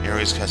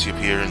 Aries,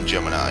 Cassiopeia, and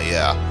Gemini,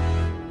 yeah.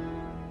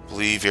 I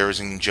believe Aries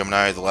and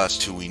Gemini are the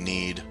last 2 we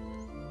need.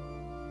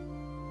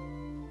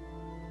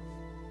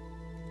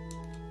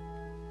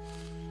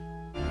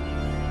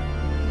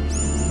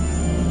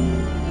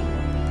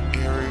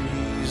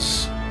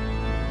 Aries,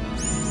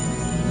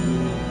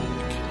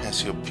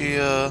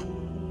 Cassiopeia,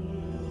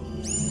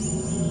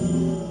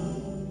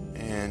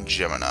 and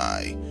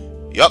Gemini.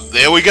 Yup,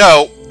 there we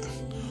go!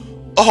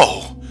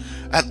 Oh!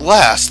 At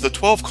last, the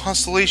 12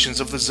 constellations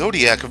of the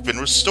Zodiac have been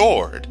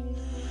restored.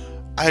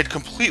 I had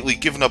completely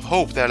given up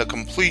hope that a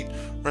complete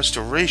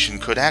restoration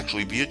could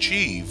actually be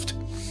achieved.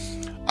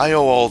 I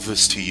owe all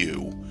this to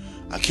you.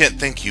 I can't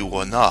thank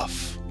you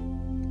enough.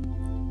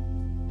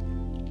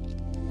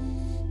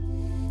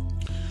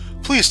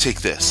 Please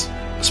take this,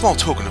 a small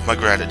token of my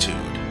gratitude.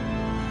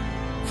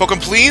 For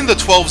completing the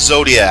 12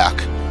 Zodiac,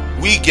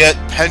 we get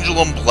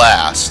Pendulum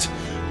Blast,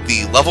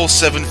 the level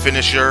 7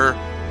 finisher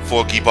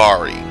for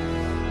Gibari.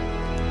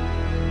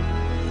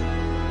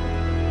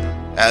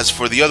 As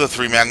for the other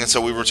 3 magnets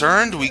that we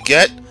returned, we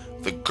get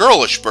the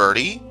Girlish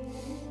Birdie,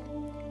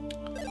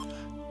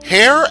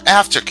 Hair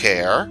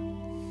Aftercare,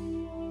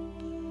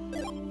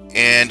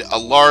 and a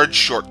large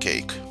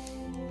shortcake.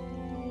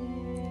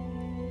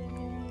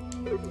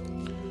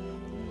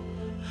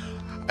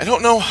 I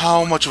don't know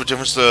how much of a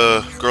difference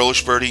the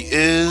Girlish Birdie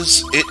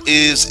is. It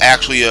is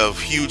actually a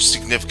huge,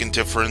 significant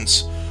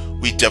difference.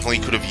 We definitely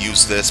could have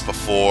used this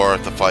before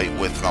the fight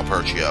with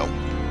Malpercio.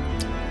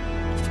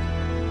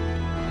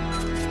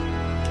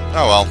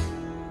 Oh well.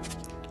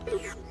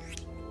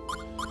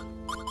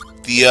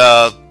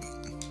 The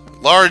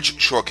large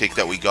shortcake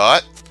that we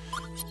got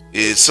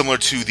is similar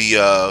to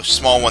the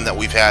small one that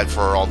we've had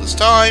for all this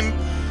time.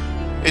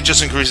 It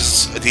just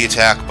increases the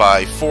attack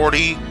by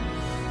 40.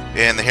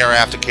 And the Hair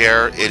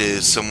Aftercare, it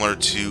is similar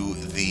to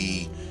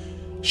the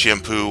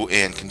shampoo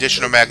and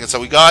conditioner magnets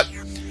that we got.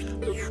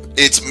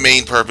 Its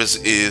main purpose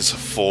is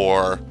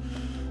for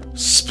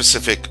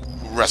specific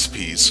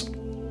recipes.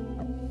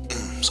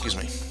 Excuse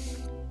me.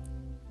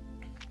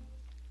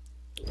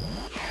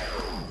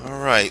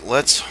 Alright,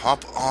 let's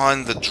hop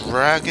on the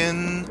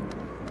dragon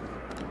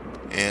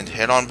and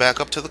head on back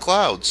up to the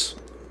clouds.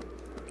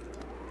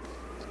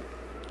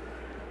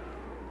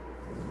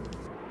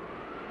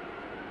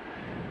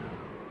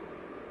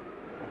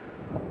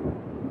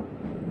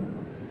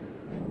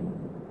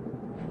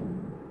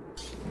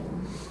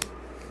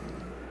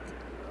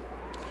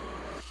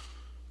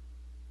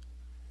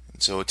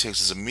 And so it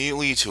takes us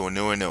immediately to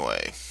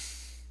Inui.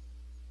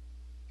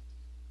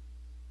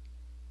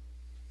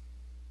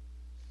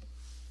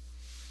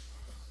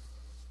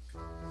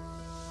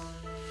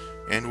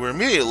 And we're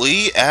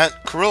immediately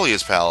at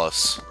Corellia's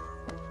palace.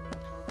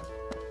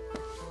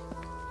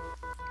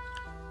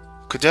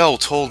 Cadell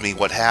told me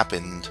what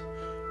happened.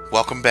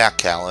 Welcome back,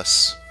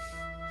 Callus.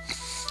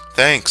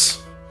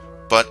 Thanks,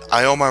 but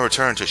I owe my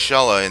return to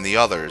Shella and the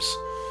others.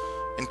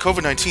 And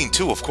COVID-19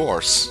 too, of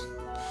course.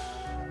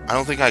 I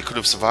don't think I could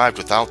have survived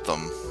without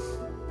them.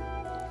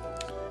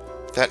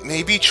 That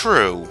may be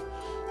true.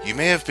 You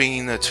may have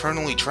been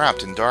eternally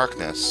trapped in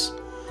darkness.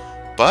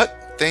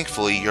 But,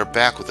 thankfully, you're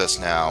back with us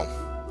now.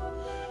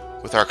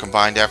 With our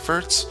combined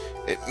efforts,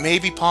 it may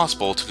be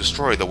possible to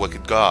destroy the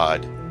wicked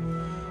god.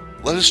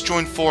 Let us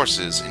join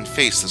forces and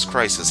face this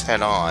crisis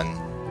head-on.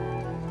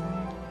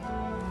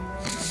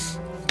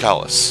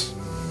 Callus.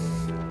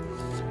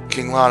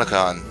 King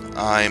Laocoon,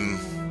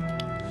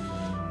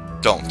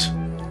 Don't.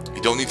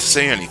 You don't need to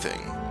say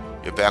anything.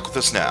 You're back with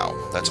us now.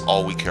 That's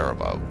all we care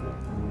about.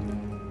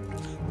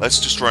 Let's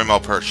destroy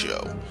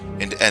Malpertio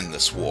and end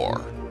this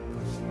war.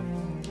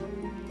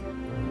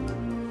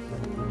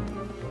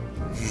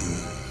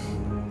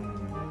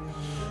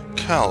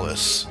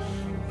 Callus,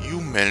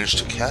 you managed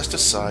to cast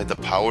aside the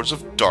powers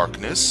of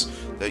darkness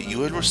that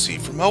you had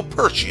received from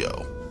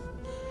Malpertio.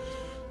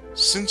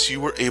 Since you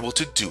were able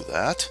to do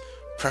that,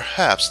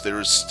 perhaps there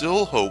is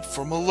still hope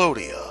for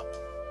Melodia.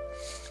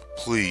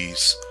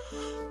 Please,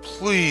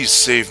 please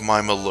save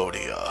my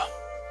Melodia.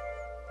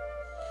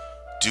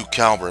 Duke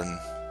Calbrin,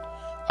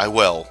 I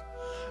will.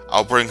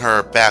 I'll bring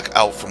her back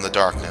out from the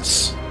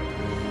darkness.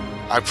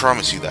 I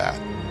promise you that.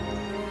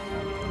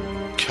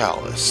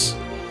 Callus,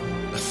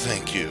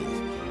 thank you.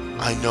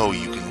 I know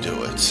you can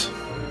do it.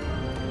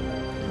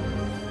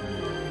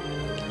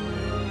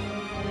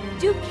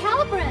 Duke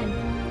Calbrin!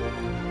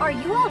 Are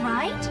you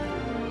alright?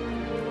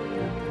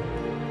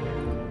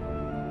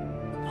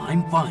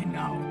 I'm fine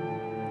now.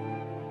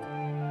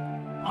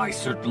 I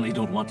certainly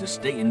don't want to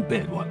stay in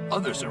bed while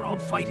others are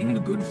out fighting the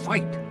good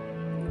fight.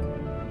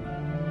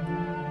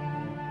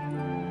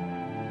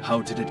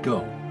 How did it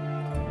go?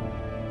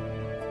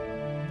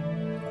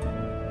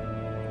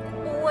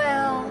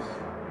 Well...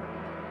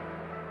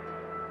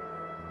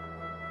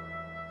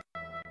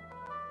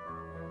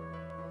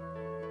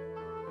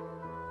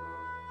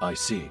 I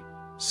see.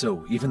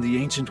 So, even the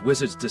ancient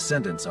wizard's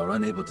descendants are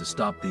unable to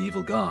stop the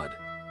evil god.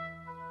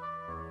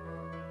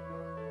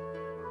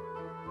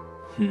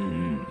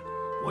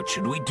 What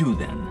should we do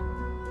then?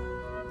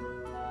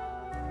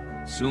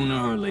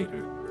 Sooner or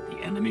later, the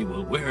enemy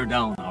will wear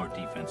down our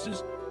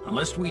defenses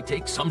unless we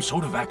take some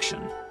sort of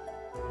action.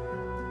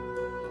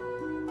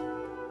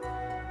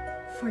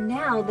 For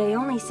now, they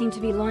only seem to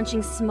be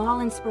launching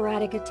small and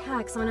sporadic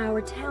attacks on our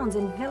towns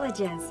and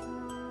villages.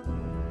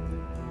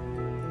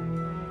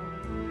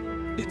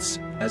 It's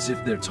as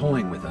if they're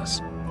toying with us,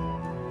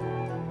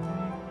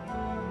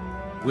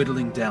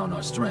 whittling down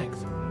our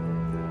strength.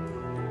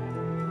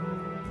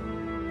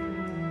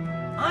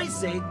 I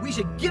say we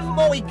should give them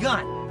all we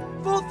got.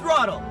 Full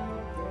throttle.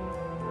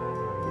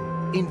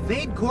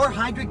 Invade Core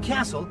Hydric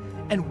Castle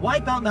and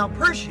wipe out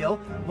Malpertio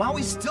while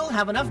we still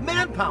have enough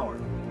manpower.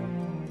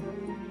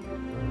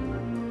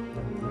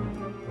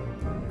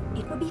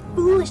 It would be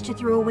foolish to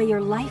throw away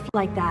your life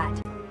like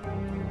that.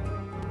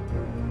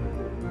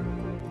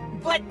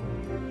 But...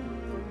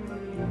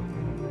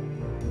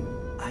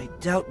 I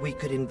doubt we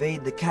could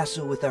invade the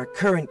castle with our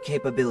current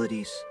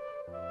capabilities.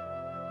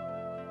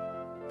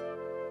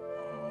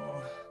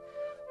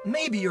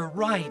 Maybe you're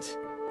right,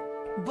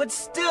 but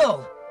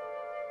still...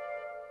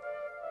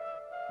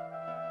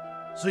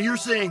 So you're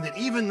saying that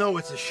even though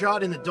it's a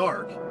shot in the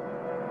dark,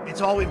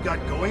 it's all we've got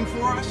going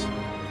for us?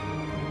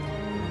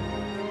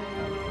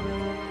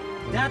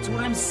 That's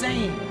what I'm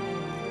saying.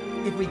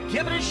 If we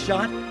give it a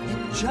shot,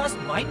 it just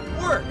might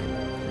work.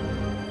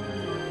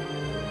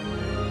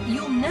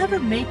 You'll never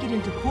make it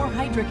into Core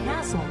Hydra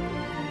Castle.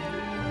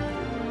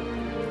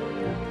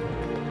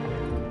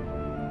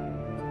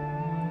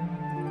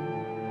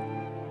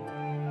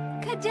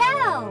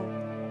 Cadell!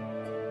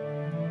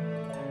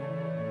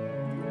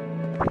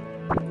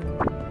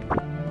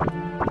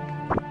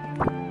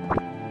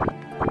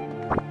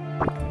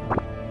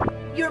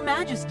 Your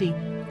Majesty,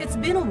 it's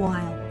been a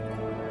while.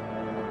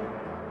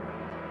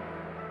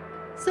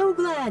 So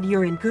glad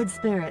you're in good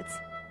spirits.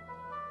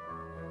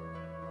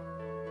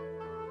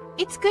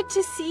 It's good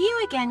to see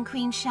you again,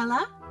 Queen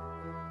Shella.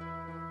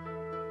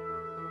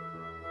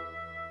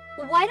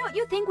 Why don't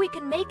you think we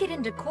can make it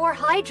into Core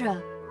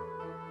Hydra?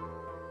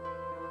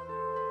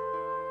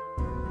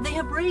 They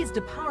have raised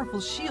a powerful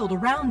shield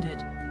around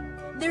it.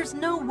 There's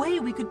no way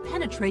we could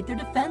penetrate their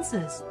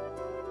defenses.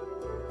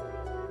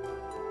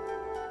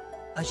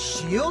 A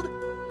shield?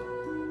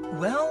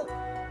 Well,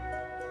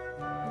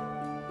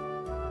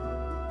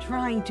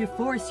 trying to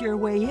force your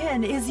way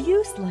in is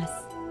useless.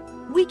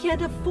 We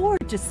can't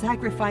afford to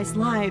sacrifice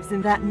lives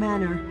in that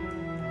manner.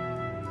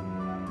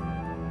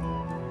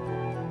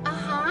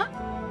 Uh-huh.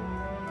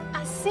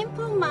 A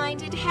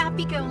simple-minded,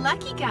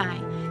 happy-go-lucky guy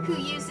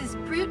who uses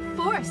brute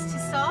force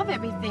to solve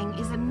everything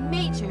is a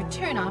major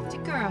turnoff to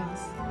girls.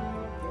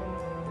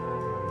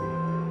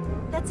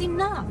 That's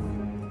enough.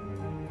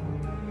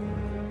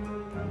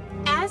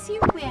 As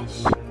you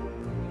wish.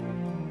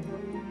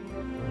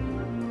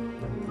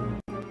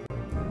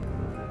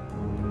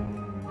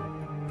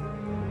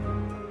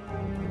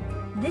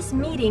 This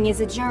meeting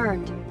is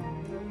adjourned.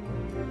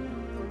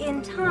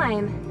 In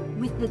time,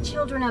 with the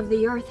children of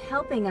the Earth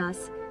helping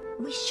us,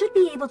 we should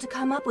be able to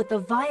come up with a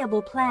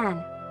viable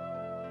plan.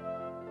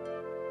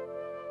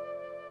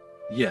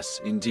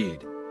 Yes,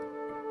 indeed.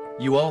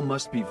 You all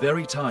must be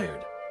very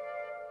tired.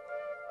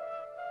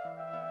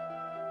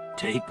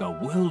 Take a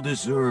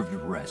well-deserved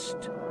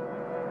rest.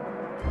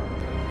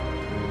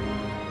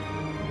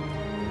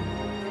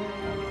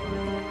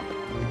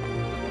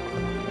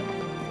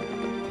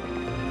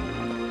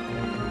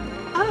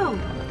 Oh,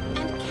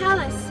 and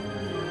Callus,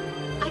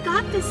 I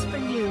got this for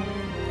you.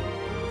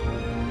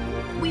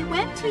 We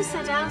went to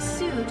Sadao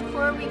Sud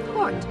for a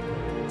report.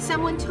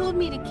 Someone told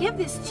me to give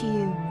this to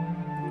you.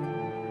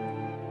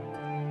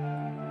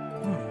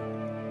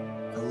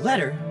 A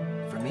letter?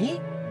 For me?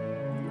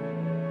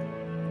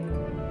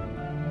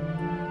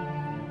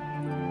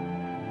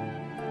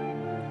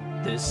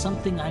 There's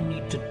something I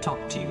need to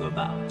talk to you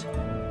about.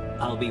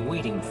 I'll be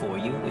waiting for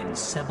you in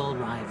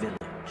Sebelrai village.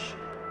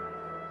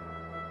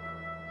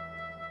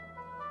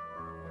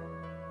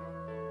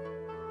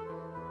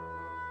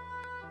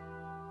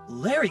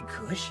 Larry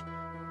Kush?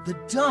 The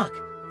doc,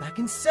 back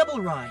in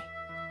Sebelrai.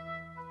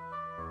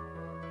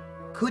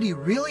 Could he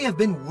really have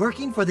been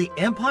working for the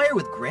Empire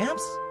with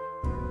Gramps?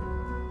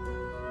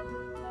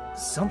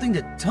 Something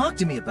to talk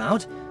to me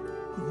about?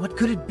 What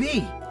could it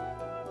be?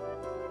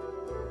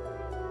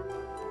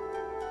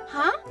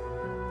 Huh?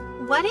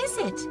 What is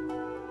it?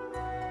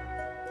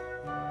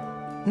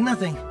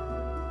 Nothing.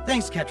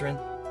 Thanks, Ketrin.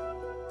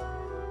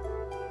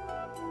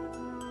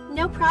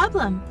 No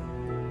problem.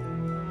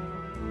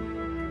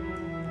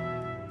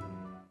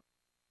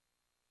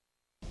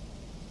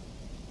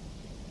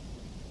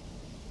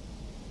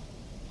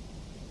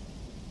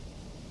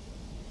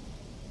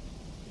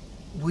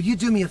 Will you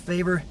do me a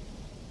favor?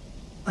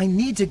 I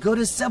need to go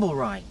to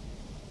Sebelrai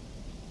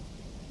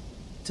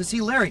to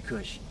see Larry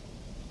Kush.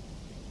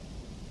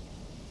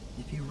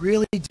 If he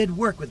really did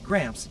work with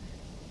Gramps,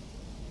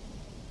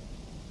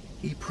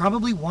 he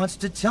probably wants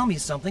to tell me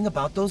something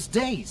about those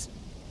days.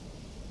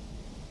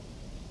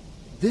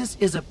 This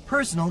is a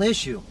personal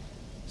issue,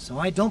 so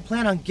I don't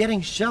plan on getting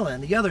Shella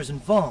and the others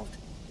involved.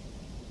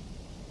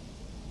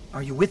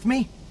 Are you with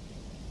me?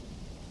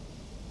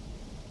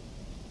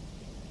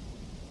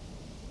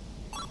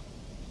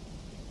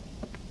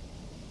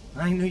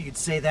 I knew you'd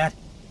say that.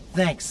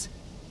 Thanks.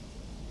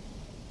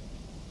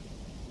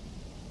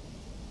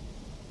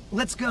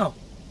 Let's go.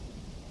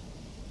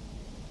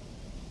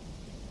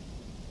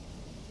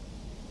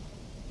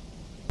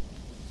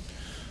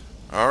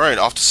 Alright,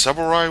 off to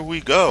Sebelrai we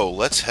go.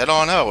 Let's head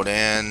on out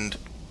and...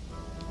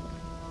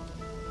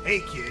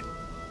 Hey kid,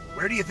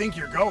 where do you think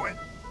you're going?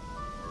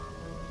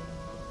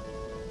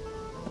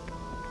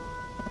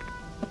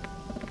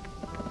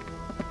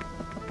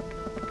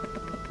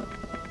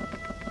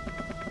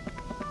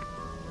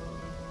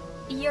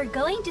 You're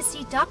going to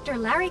see Dr.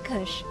 Larry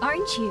Kush,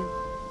 aren't you?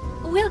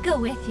 We'll go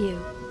with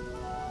you.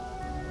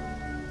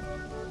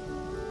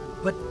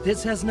 But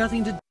this has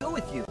nothing to do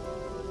with you.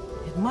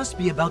 It must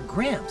be about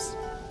Gramps.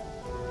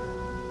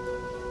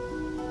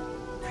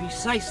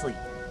 Precisely.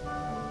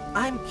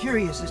 I'm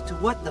curious as to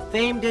what the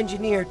famed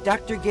engineer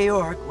Dr.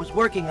 Georg was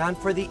working on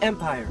for the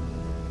Empire.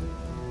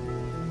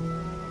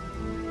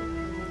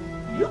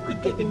 You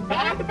could get in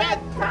bad, bad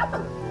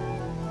trouble.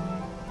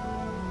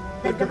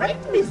 The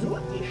great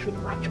Mizuti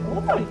should watch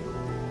over you.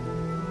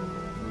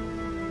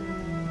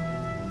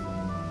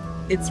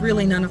 It's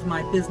really none of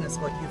my business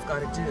what you've got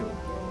to do,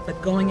 but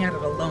going at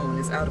it alone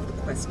is out of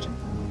the question.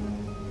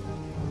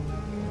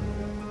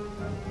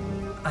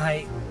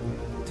 I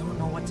don't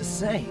know what to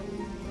say.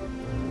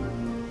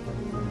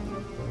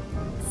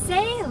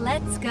 Say,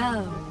 let's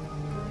go.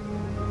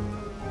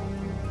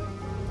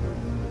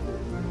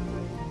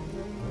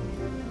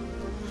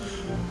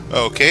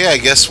 Okay, I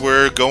guess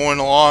we're going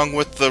along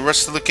with the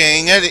rest of the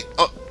gang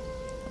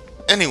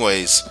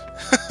anyways.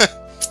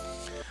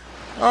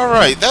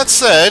 Alright, that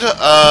said,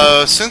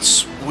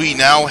 since we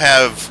now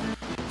have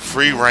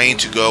free reign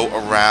to go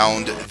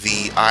around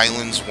the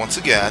islands once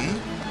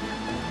again,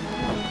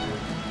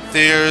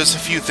 there's a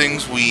few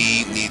things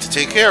we need to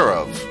take care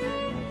of.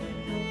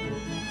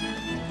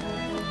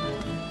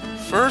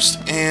 First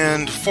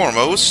and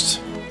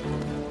foremost,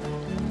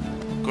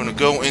 I'm going to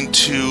go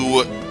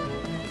into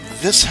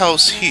this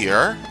house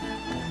here.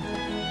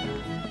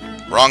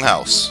 Wrong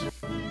house.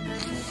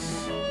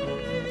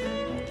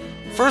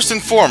 First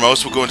and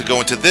foremost, we're going to go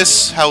into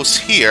this house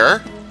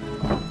here.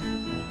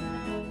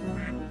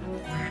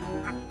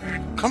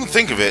 Come to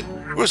think of it,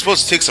 We're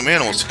supposed to take some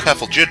animals to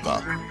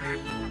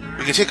Kefal-Jidma.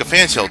 We can take a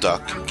fantail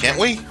duck, can't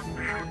we?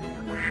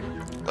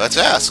 Let's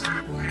ask.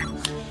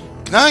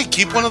 Can I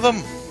keep one of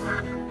them?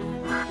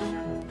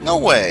 No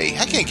way.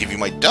 I can't give you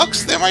my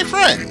ducks. They're my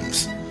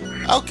friends.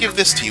 I'll give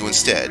this to you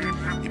instead.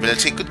 You better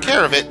take good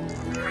care of it.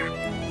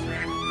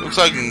 Looks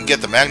like I can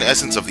get the magnet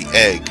essence of the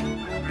egg.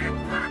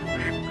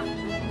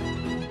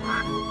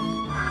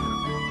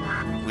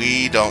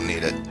 We don't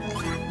need it.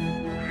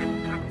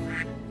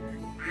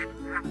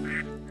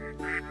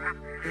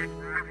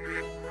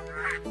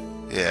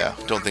 Yeah,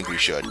 don't think we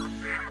should.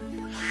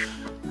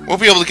 We'll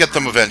be able to get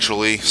them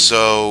eventually,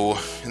 so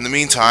in the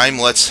meantime,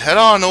 let's head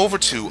on over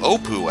to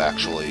Opu,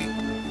 actually.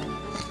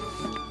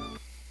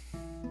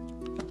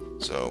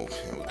 So,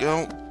 here we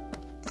go.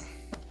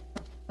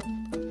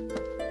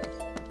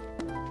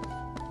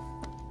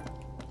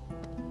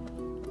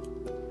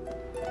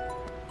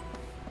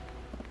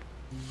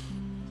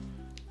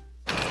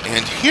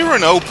 And here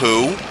in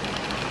Opu,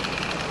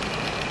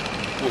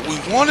 what we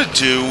want to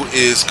do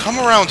is come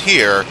around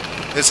here.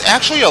 There's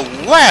actually a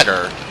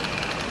ladder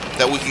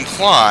that we can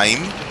climb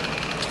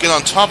to get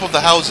on top of the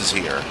houses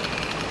here.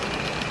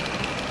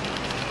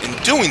 In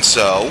doing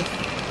so,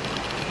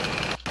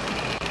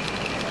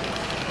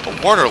 a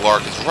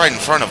waterlark is right in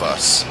front of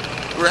us.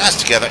 We were asked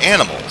to gather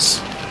animals.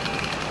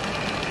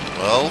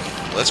 Well,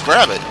 let's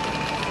grab it.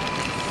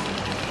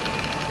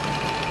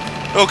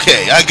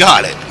 Okay, I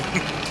got it.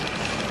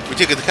 If we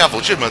take it to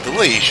Kefal-Jidma, the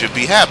lady should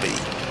be happy.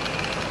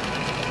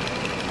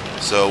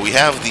 So we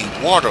have the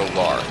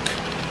waterlark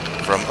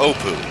from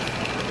Opu.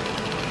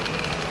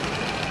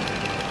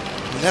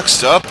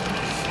 Next up,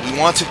 we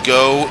want to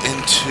go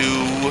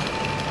into...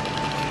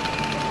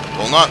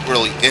 well, not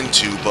really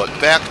into, but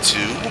back to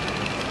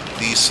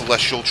the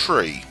Celestial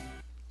Tree.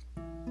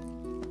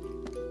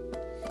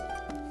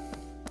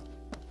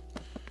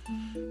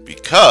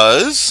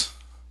 Because...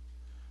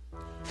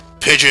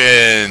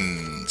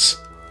 pigeons!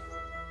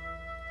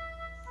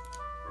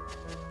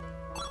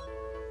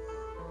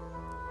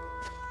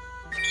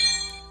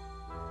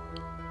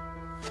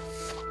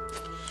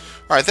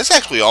 Alright, that's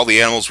actually all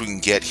the animals we can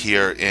get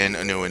here in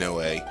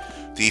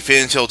Inu-Inoue. The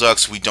fantail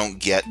ducks we don't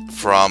get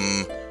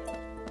from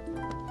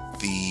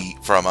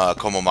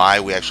Komomai,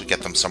 we actually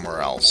get them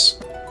somewhere else.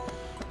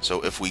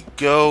 So if we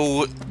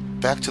go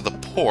back to the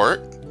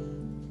port,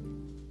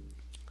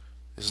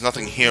 there's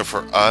nothing here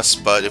for us,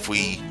 but if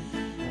we...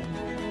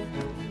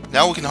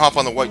 now we can hop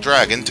on the White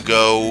Dragon to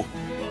go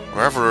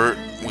wherever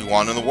we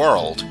want in the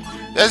world.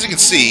 As you can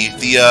see,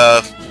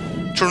 the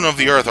Children of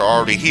the Earth are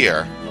already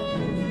here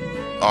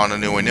on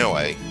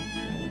Inu-Inoue.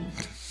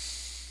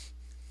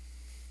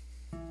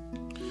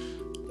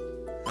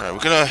 Alright, we're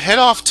gonna head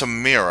off to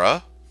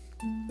Mira.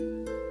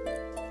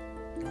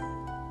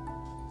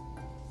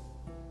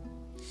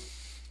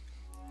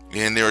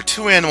 And there are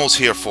two animals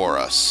here for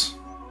us.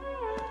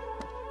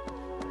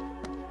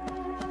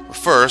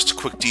 First,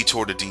 quick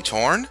detour to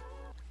Detorn.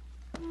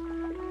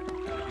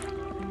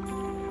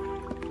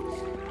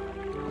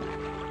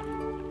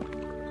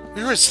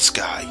 Where is this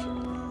guy?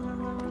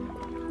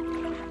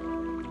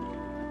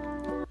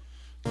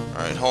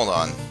 Alright, hold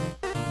on.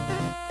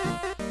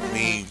 Let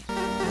me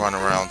run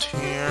around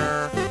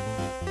here.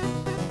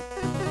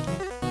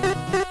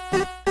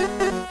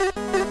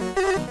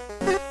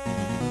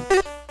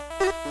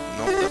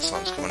 Nope, that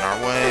song's coming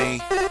our way.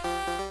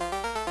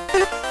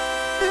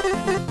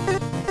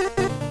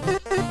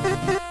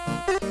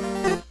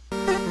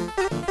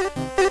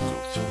 Go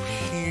through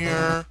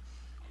here.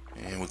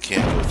 And we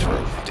can't go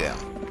through. Damn.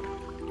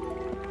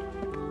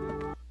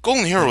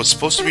 Golden Hero was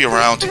supposed to be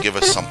around to give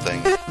us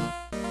something.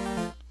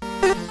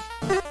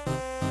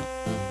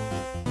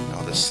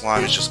 Now this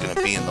slime is just going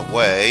to be in the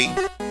way.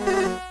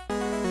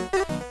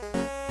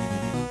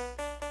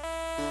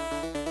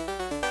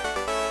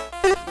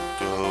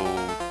 Go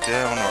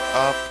down or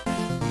up.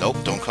 Nope,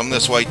 don't come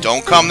this way.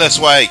 Don't come this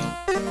way!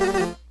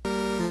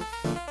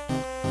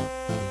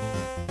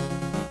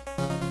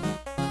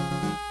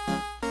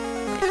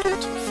 Go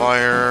to the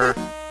fire.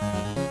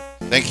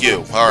 Thank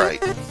you.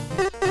 Alright.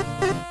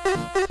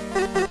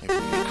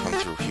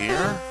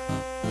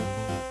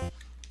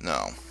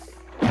 No.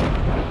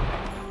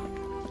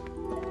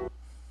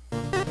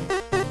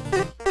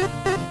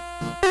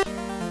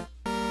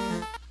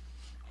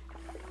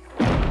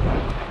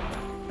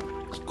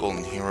 Is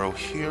Golden Hero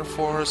here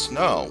for us?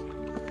 No.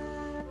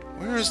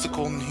 Where is the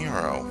Golden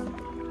Hero?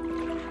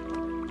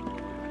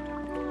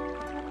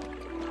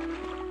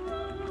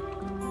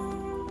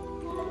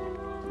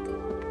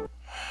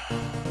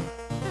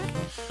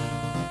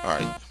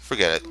 Alright,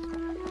 forget it.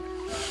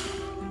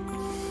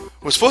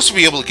 We're supposed to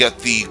be able to get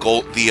the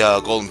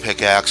golden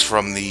pickaxe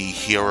from the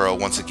hero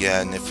once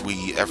again if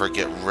we ever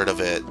get rid of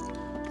it.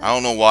 I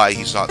don't know why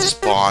he's not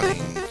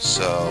spawning,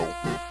 so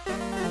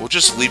we'll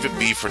just leave it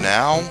be for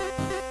now.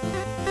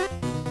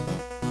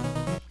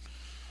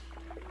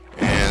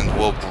 And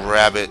we'll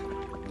grab it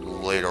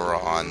later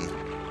on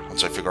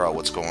once I figure out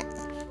what's going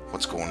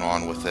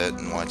on with it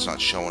and why it's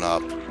not showing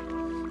up.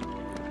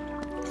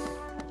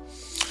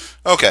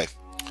 Okay.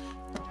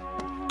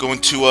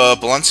 Going to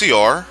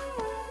Balenciaga.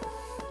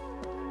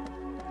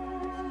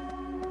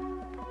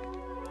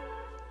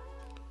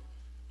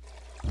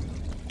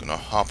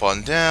 hop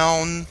on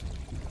down,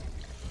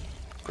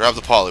 grab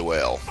the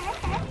polywhale.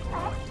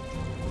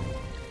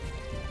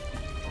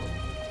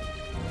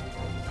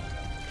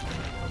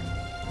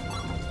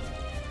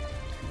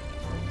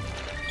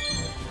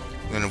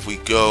 Then if we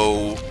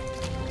go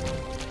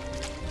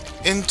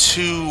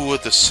into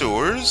the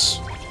sewers,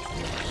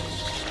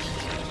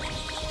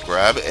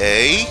 grab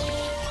a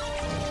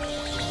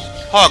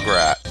hog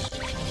rat.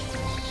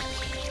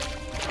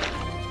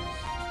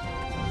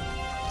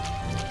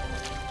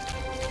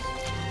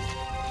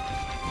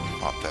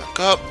 Hop back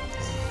up.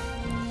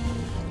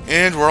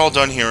 And we're all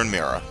done here in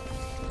Mira.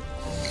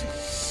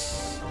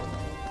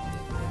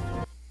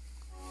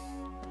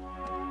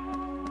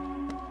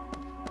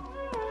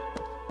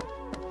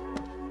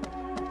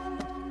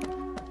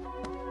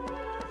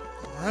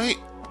 Alright.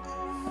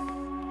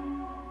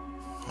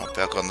 Hop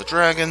back on the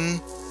dragon.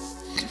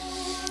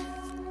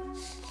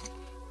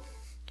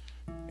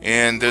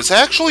 And there's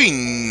actually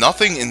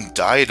nothing in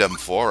Diadem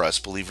for us,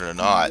 believe it or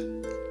not.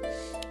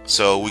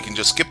 So we can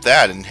just skip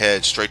that and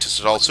head straight to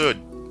Sadal Sud.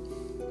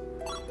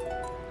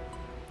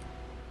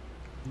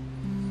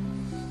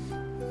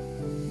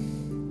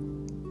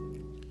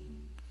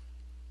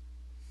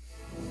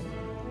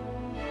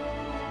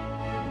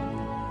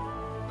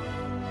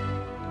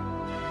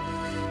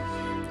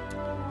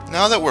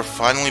 Now that we're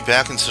finally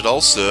back in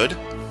Sadal Sud,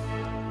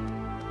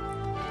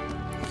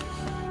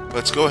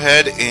 let's go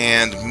ahead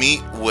and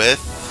meet with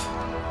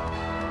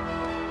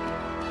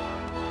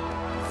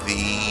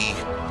the...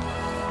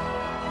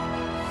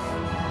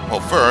 Well,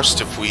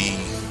 first, if we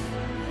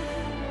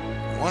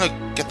want to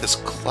get this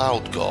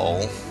Cloud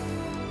Gull...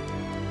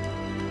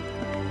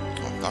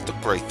 Oh, not the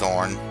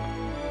Greythorn.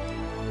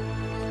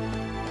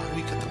 How do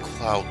we get the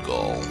Cloud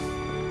Gull?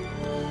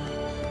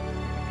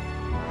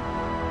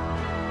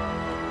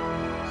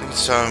 I think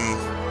it's time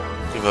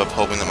to give up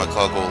hoping that my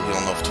Cloud Gull will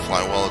heal enough to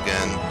fly well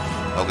again.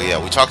 Okay,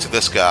 yeah, we talked to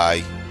this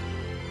guy,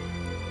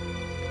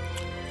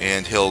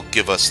 and he'll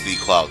give us the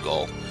Cloud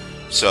Gull.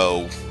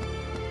 So,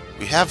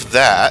 we have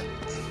that.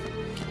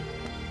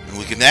 And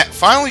we can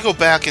finally go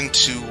back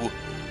into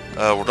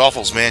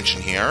Rodolfo's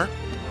mansion here.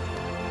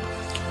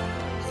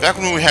 Back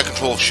when we had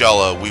control of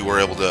Shella, we were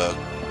able to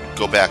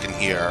go back in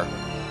here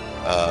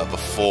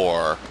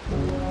before.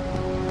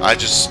 I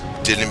just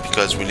didn't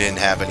because we didn't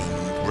have any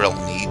real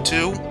need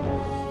to.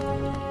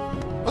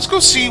 Let's go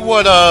see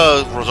what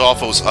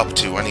Rodolfo's up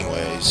to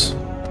anyways.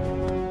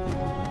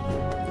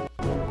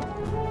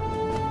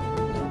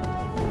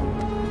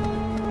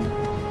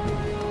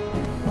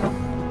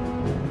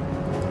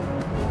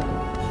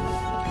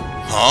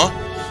 Huh?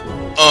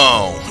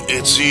 Oh,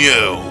 it's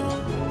you.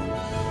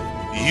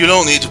 You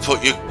don't need to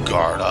put your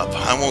guard up.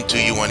 I won't do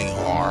you any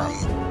harm.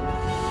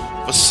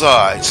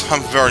 Besides,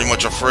 I'm very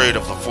much afraid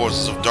of the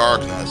forces of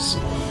darkness.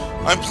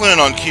 I plan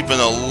on keeping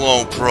a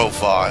low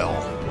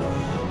profile.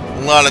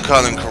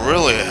 Lanakan and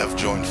Corellia have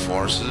joined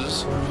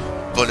forces,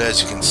 but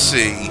as you can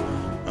see,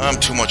 I'm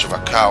too much of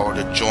a coward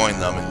to join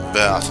them in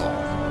battle.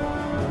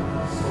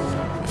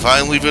 If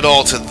I leave it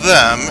all to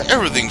them,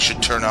 everything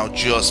should turn out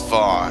just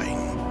fine.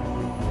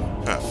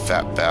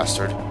 Fat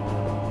bastard.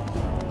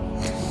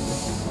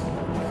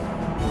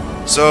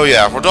 So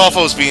yeah,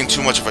 Rodolfo's being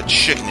too much of a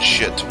chicken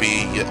shit to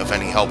be of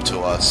any help to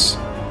us.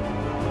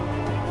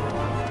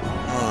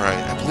 Alright,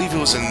 I believe it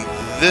was in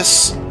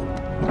this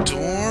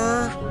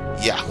door?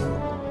 Yeah.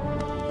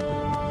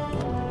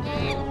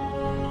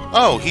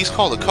 Oh, he's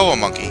called a Koa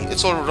monkey.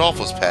 It's old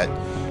Rodolfo's pet.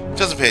 He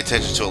doesn't pay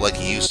attention to it like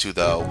he used to,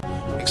 though.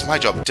 Makes my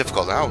job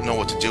difficult, and I don't know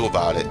what to do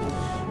about it.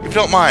 If you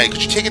don't mind,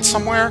 could you take it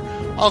somewhere?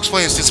 I'll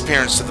explain his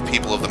disappearance to the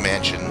people of the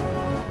mansion.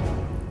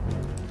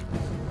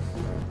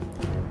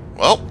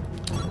 Well,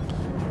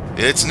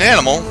 it's an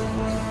animal.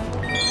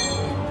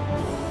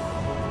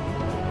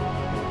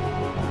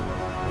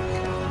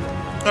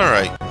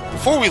 Alright,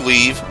 before we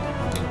leave,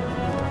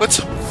 let's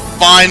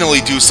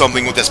finally do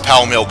something with this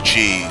Pal Milk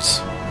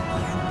cheese.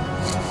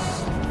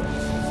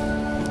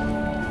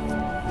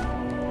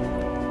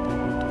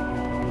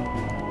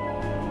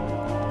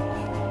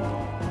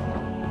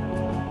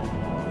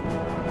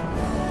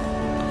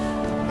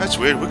 That's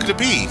weird. What could it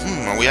be?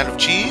 Are we out of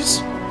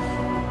cheese?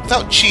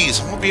 Without cheese,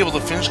 I won't be able to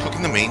finish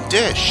cooking the main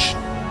dish.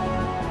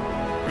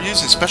 We're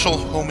using special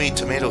homemade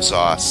tomato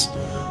sauce.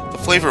 The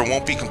flavor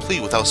won't be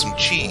complete without some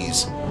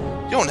cheese.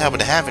 You don't happen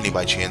to have any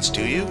by chance,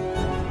 do you?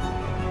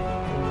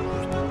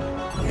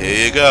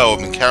 Here you go. I've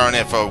been carrying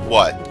it for,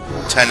 what,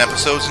 10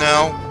 episodes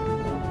now?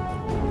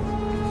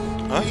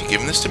 Oh, you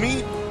giving this to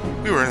me?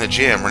 We were in a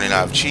jam running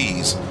out of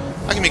cheese.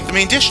 I can make the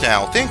main dish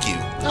now. Thank you.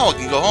 Now I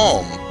can go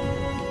home.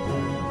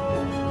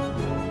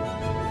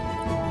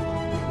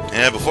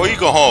 And before you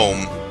go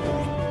home,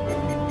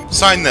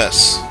 sign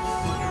this.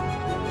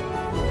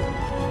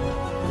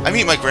 I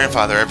meet my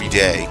grandfather every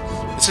day.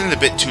 Isn't it a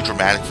bit too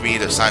dramatic for me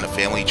to sign a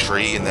family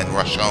tree and then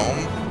rush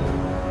home?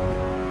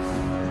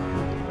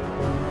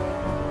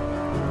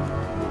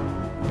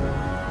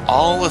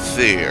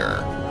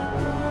 Alfard.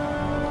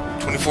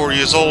 24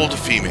 years old,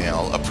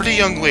 female. A pretty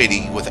young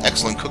lady with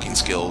excellent cooking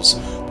skills,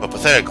 but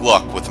pathetic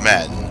luck with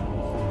men.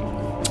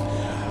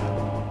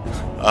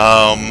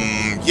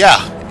 Yeah,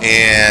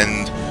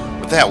 and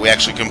with that, we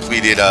actually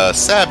completed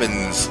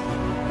Sabin's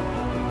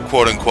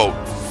quote-unquote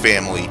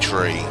family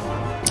tree.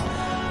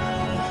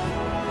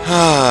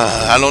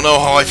 I don't know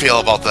how I feel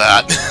about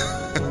that.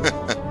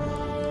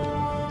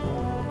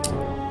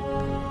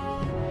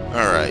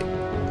 Alright.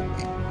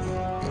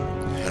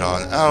 Head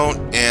on out,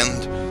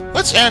 and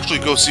let's actually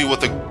go see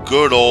what the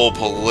good old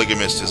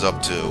polygamist is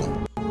up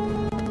to.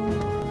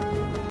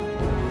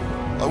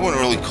 I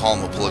wouldn't really call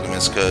him a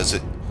polygamist, because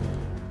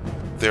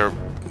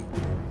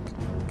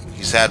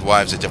he's had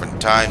wives at different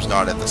times,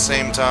 not at the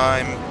same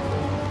time.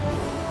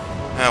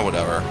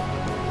 Whatever.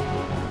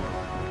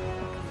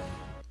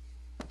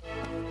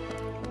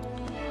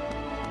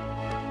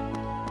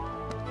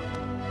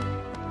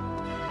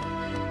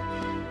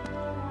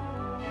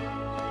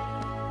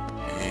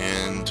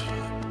 And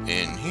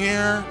in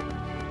here,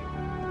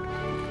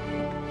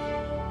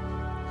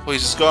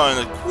 place has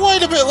gotten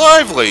quite a bit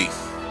lively.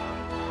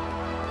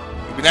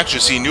 You can actually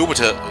see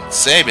Nubita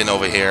Sabin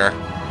over here.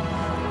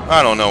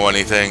 I don't know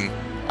anything.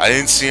 I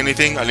didn't see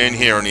anything, I didn't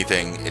hear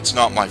anything. It's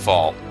not my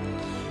fault.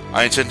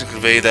 I intend to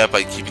convey that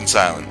by keeping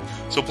silent,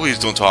 so please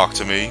don't talk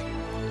to me.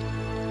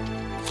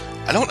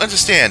 I don't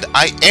understand.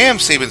 I am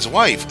Sabin's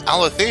wife,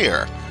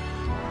 Alfard.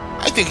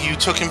 I think you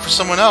took him for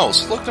someone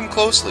else. Look at him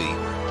closely.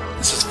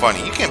 This is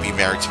funny. You can't be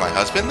married to my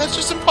husband. That's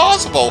just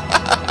impossible.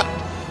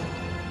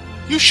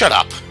 You shut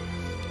up.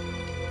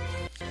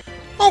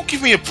 Oh,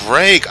 give me a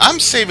break. I'm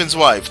Sabin's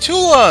wife,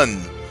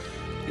 Tulun.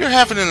 You're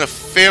having an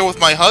affair with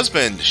my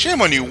husband.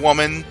 Shame on you,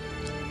 woman.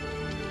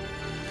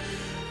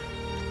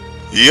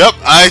 Yep,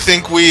 I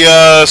think we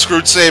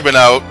screwed Sabin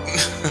out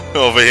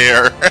over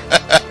here.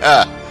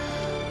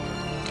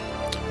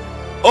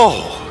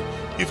 Oh,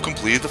 you've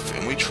completed the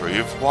family tree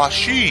of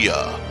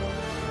Washiya.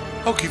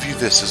 I'll give you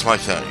this as my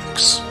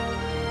thanks.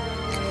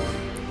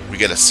 We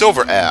get a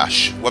silver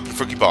ash, weapon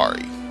for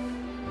Kibari.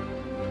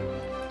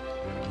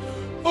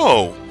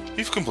 Oh,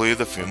 you've completed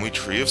the family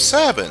tree of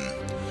Sabin.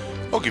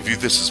 I'll give you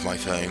this as my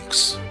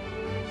thanks.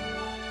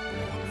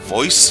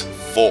 Voice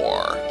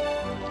 4.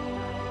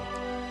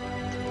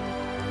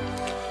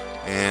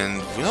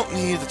 And we don't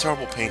need the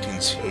terrible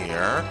paintings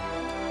here.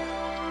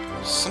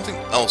 There's something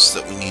else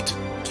that we need to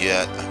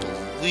get, I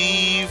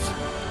believe.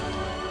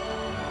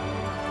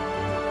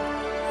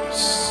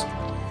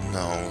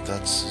 No,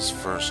 that's his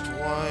first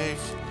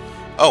wife.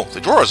 Oh,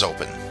 the drawer is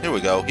open. Here we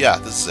go. Yeah,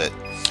 this is it.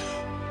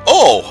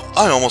 Oh,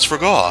 I almost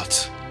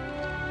forgot.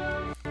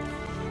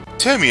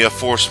 Tamiya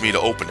forced me to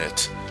open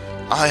it.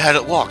 I had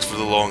it locked for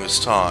the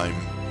longest time.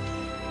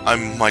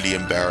 I'm mighty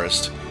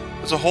embarrassed.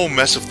 There's a whole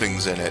mess of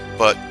things in it,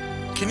 but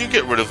can you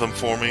get rid of them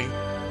for me?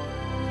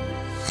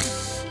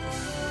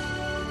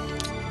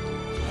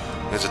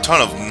 There's a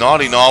ton of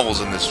naughty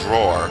novels in this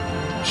drawer.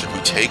 Should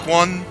we take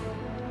one?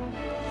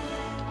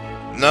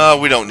 No,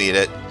 we don't need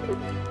it.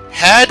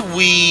 Had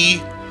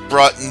we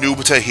brought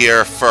Nubita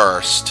here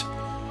first,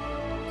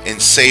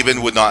 and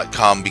Sabin would not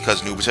come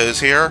because Nubita is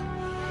here,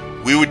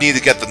 we would need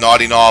to get the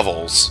naughty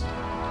novels,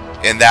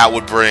 and that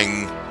would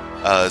bring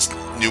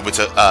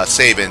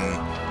Sabin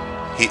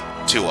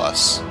to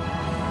us.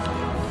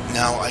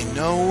 Now, I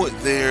know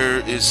there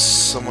is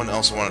someone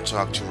else I want to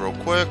talk to real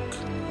quick.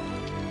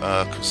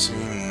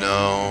 Kasim,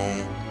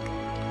 no.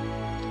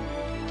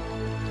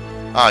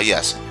 Ah,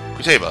 yes.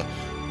 Kuteba.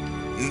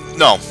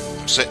 No,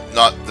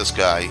 not this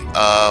guy.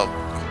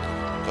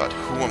 God,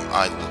 who am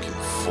I looking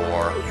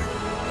for?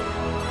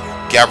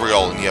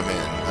 Gabriel and Yemen,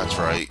 that's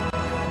right.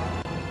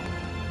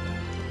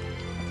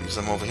 Is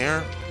them over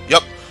here?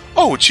 Yep.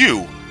 Oh, it's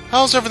you.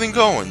 How's everything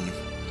going?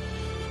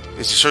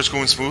 Is the search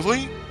going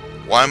smoothly?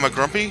 Why am I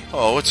grumpy?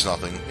 Oh, it's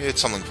nothing. It's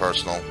something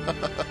personal.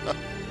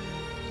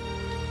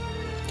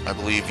 I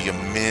believe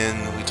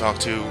Yamin we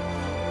talked to.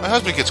 My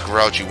husband gets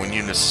grouchy when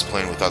Eunice is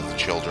playing with other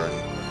children.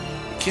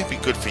 It can't be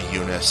good for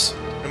Eunice.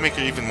 It'll make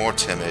her even more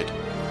timid.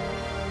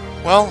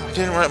 Well, I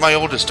didn't write my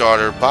oldest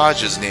daughter,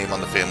 Baj's name on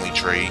the family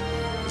tree.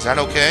 Is that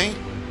okay?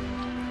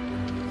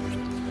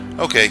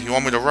 Okay, you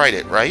want me to write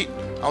it, right?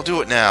 I'll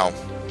do it now.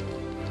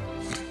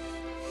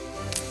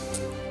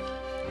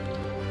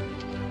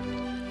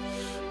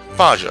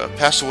 Baja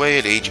passed away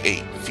at age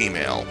 8,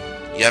 female.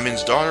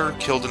 Yamin's daughter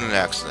killed in an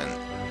accident.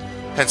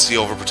 Hence the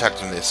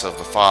overprotectiveness of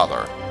the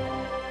father.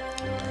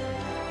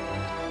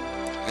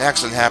 An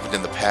accident happened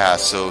in the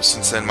past, so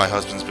since then my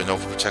husband's been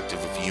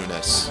overprotective of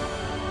Eunice.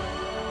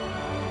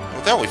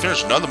 With that, we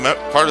finished another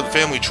part of the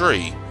family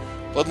tree.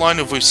 Bloodline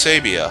of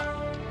Eusebia.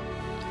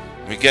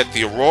 We get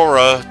the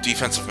Aurora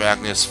defensive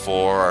Magnus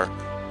for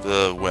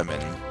the women.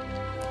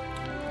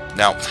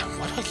 Now,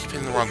 why do I keep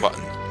hitting the wrong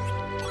button?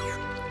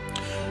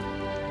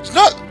 There's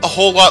not a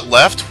whole lot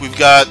left. We've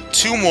got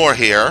 2 more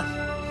here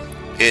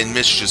in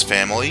Mishra's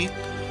family.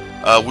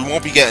 We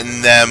won't be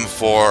getting them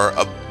for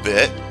a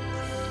bit.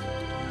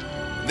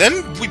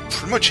 Then we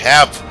pretty much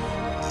have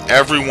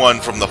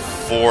everyone from the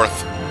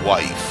 4th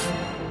wife.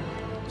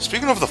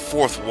 Speaking of the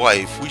 4th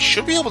wife, we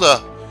should be able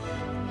to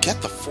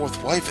get the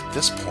 4th wife at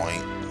this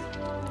point.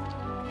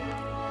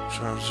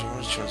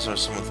 Chances are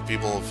some of the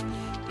people of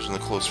the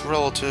close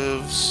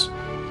relatives.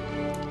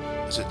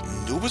 Is it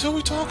Nubito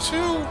we talked to?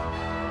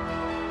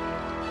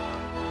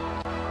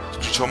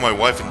 Did you tell my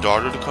wife and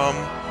daughter to come?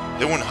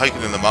 They went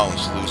hiking in the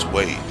mountains to lose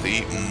weight. They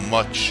eat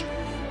much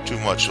too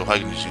much, so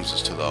hiking is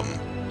useless to them.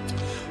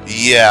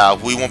 Yeah,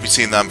 we won't be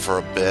seeing them for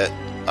a bit.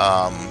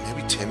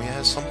 Maybe Timmy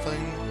has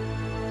something?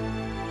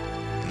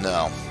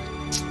 No.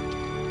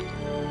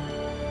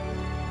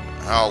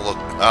 I'll look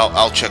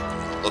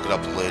it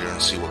up later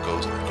and see what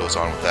goes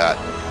on with that.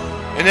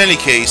 In any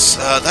case,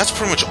 that's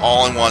pretty much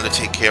all I wanted to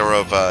take care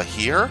of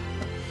here.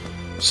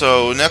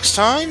 So next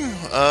time,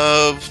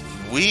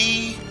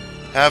 we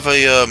have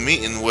a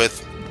meeting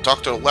with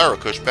Dr.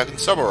 Larakush back in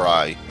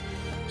Samurai.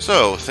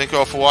 So, thank you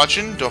all for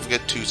watching. Don't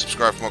forget to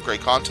subscribe for more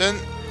great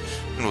content.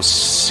 And we'll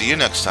see you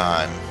next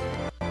time.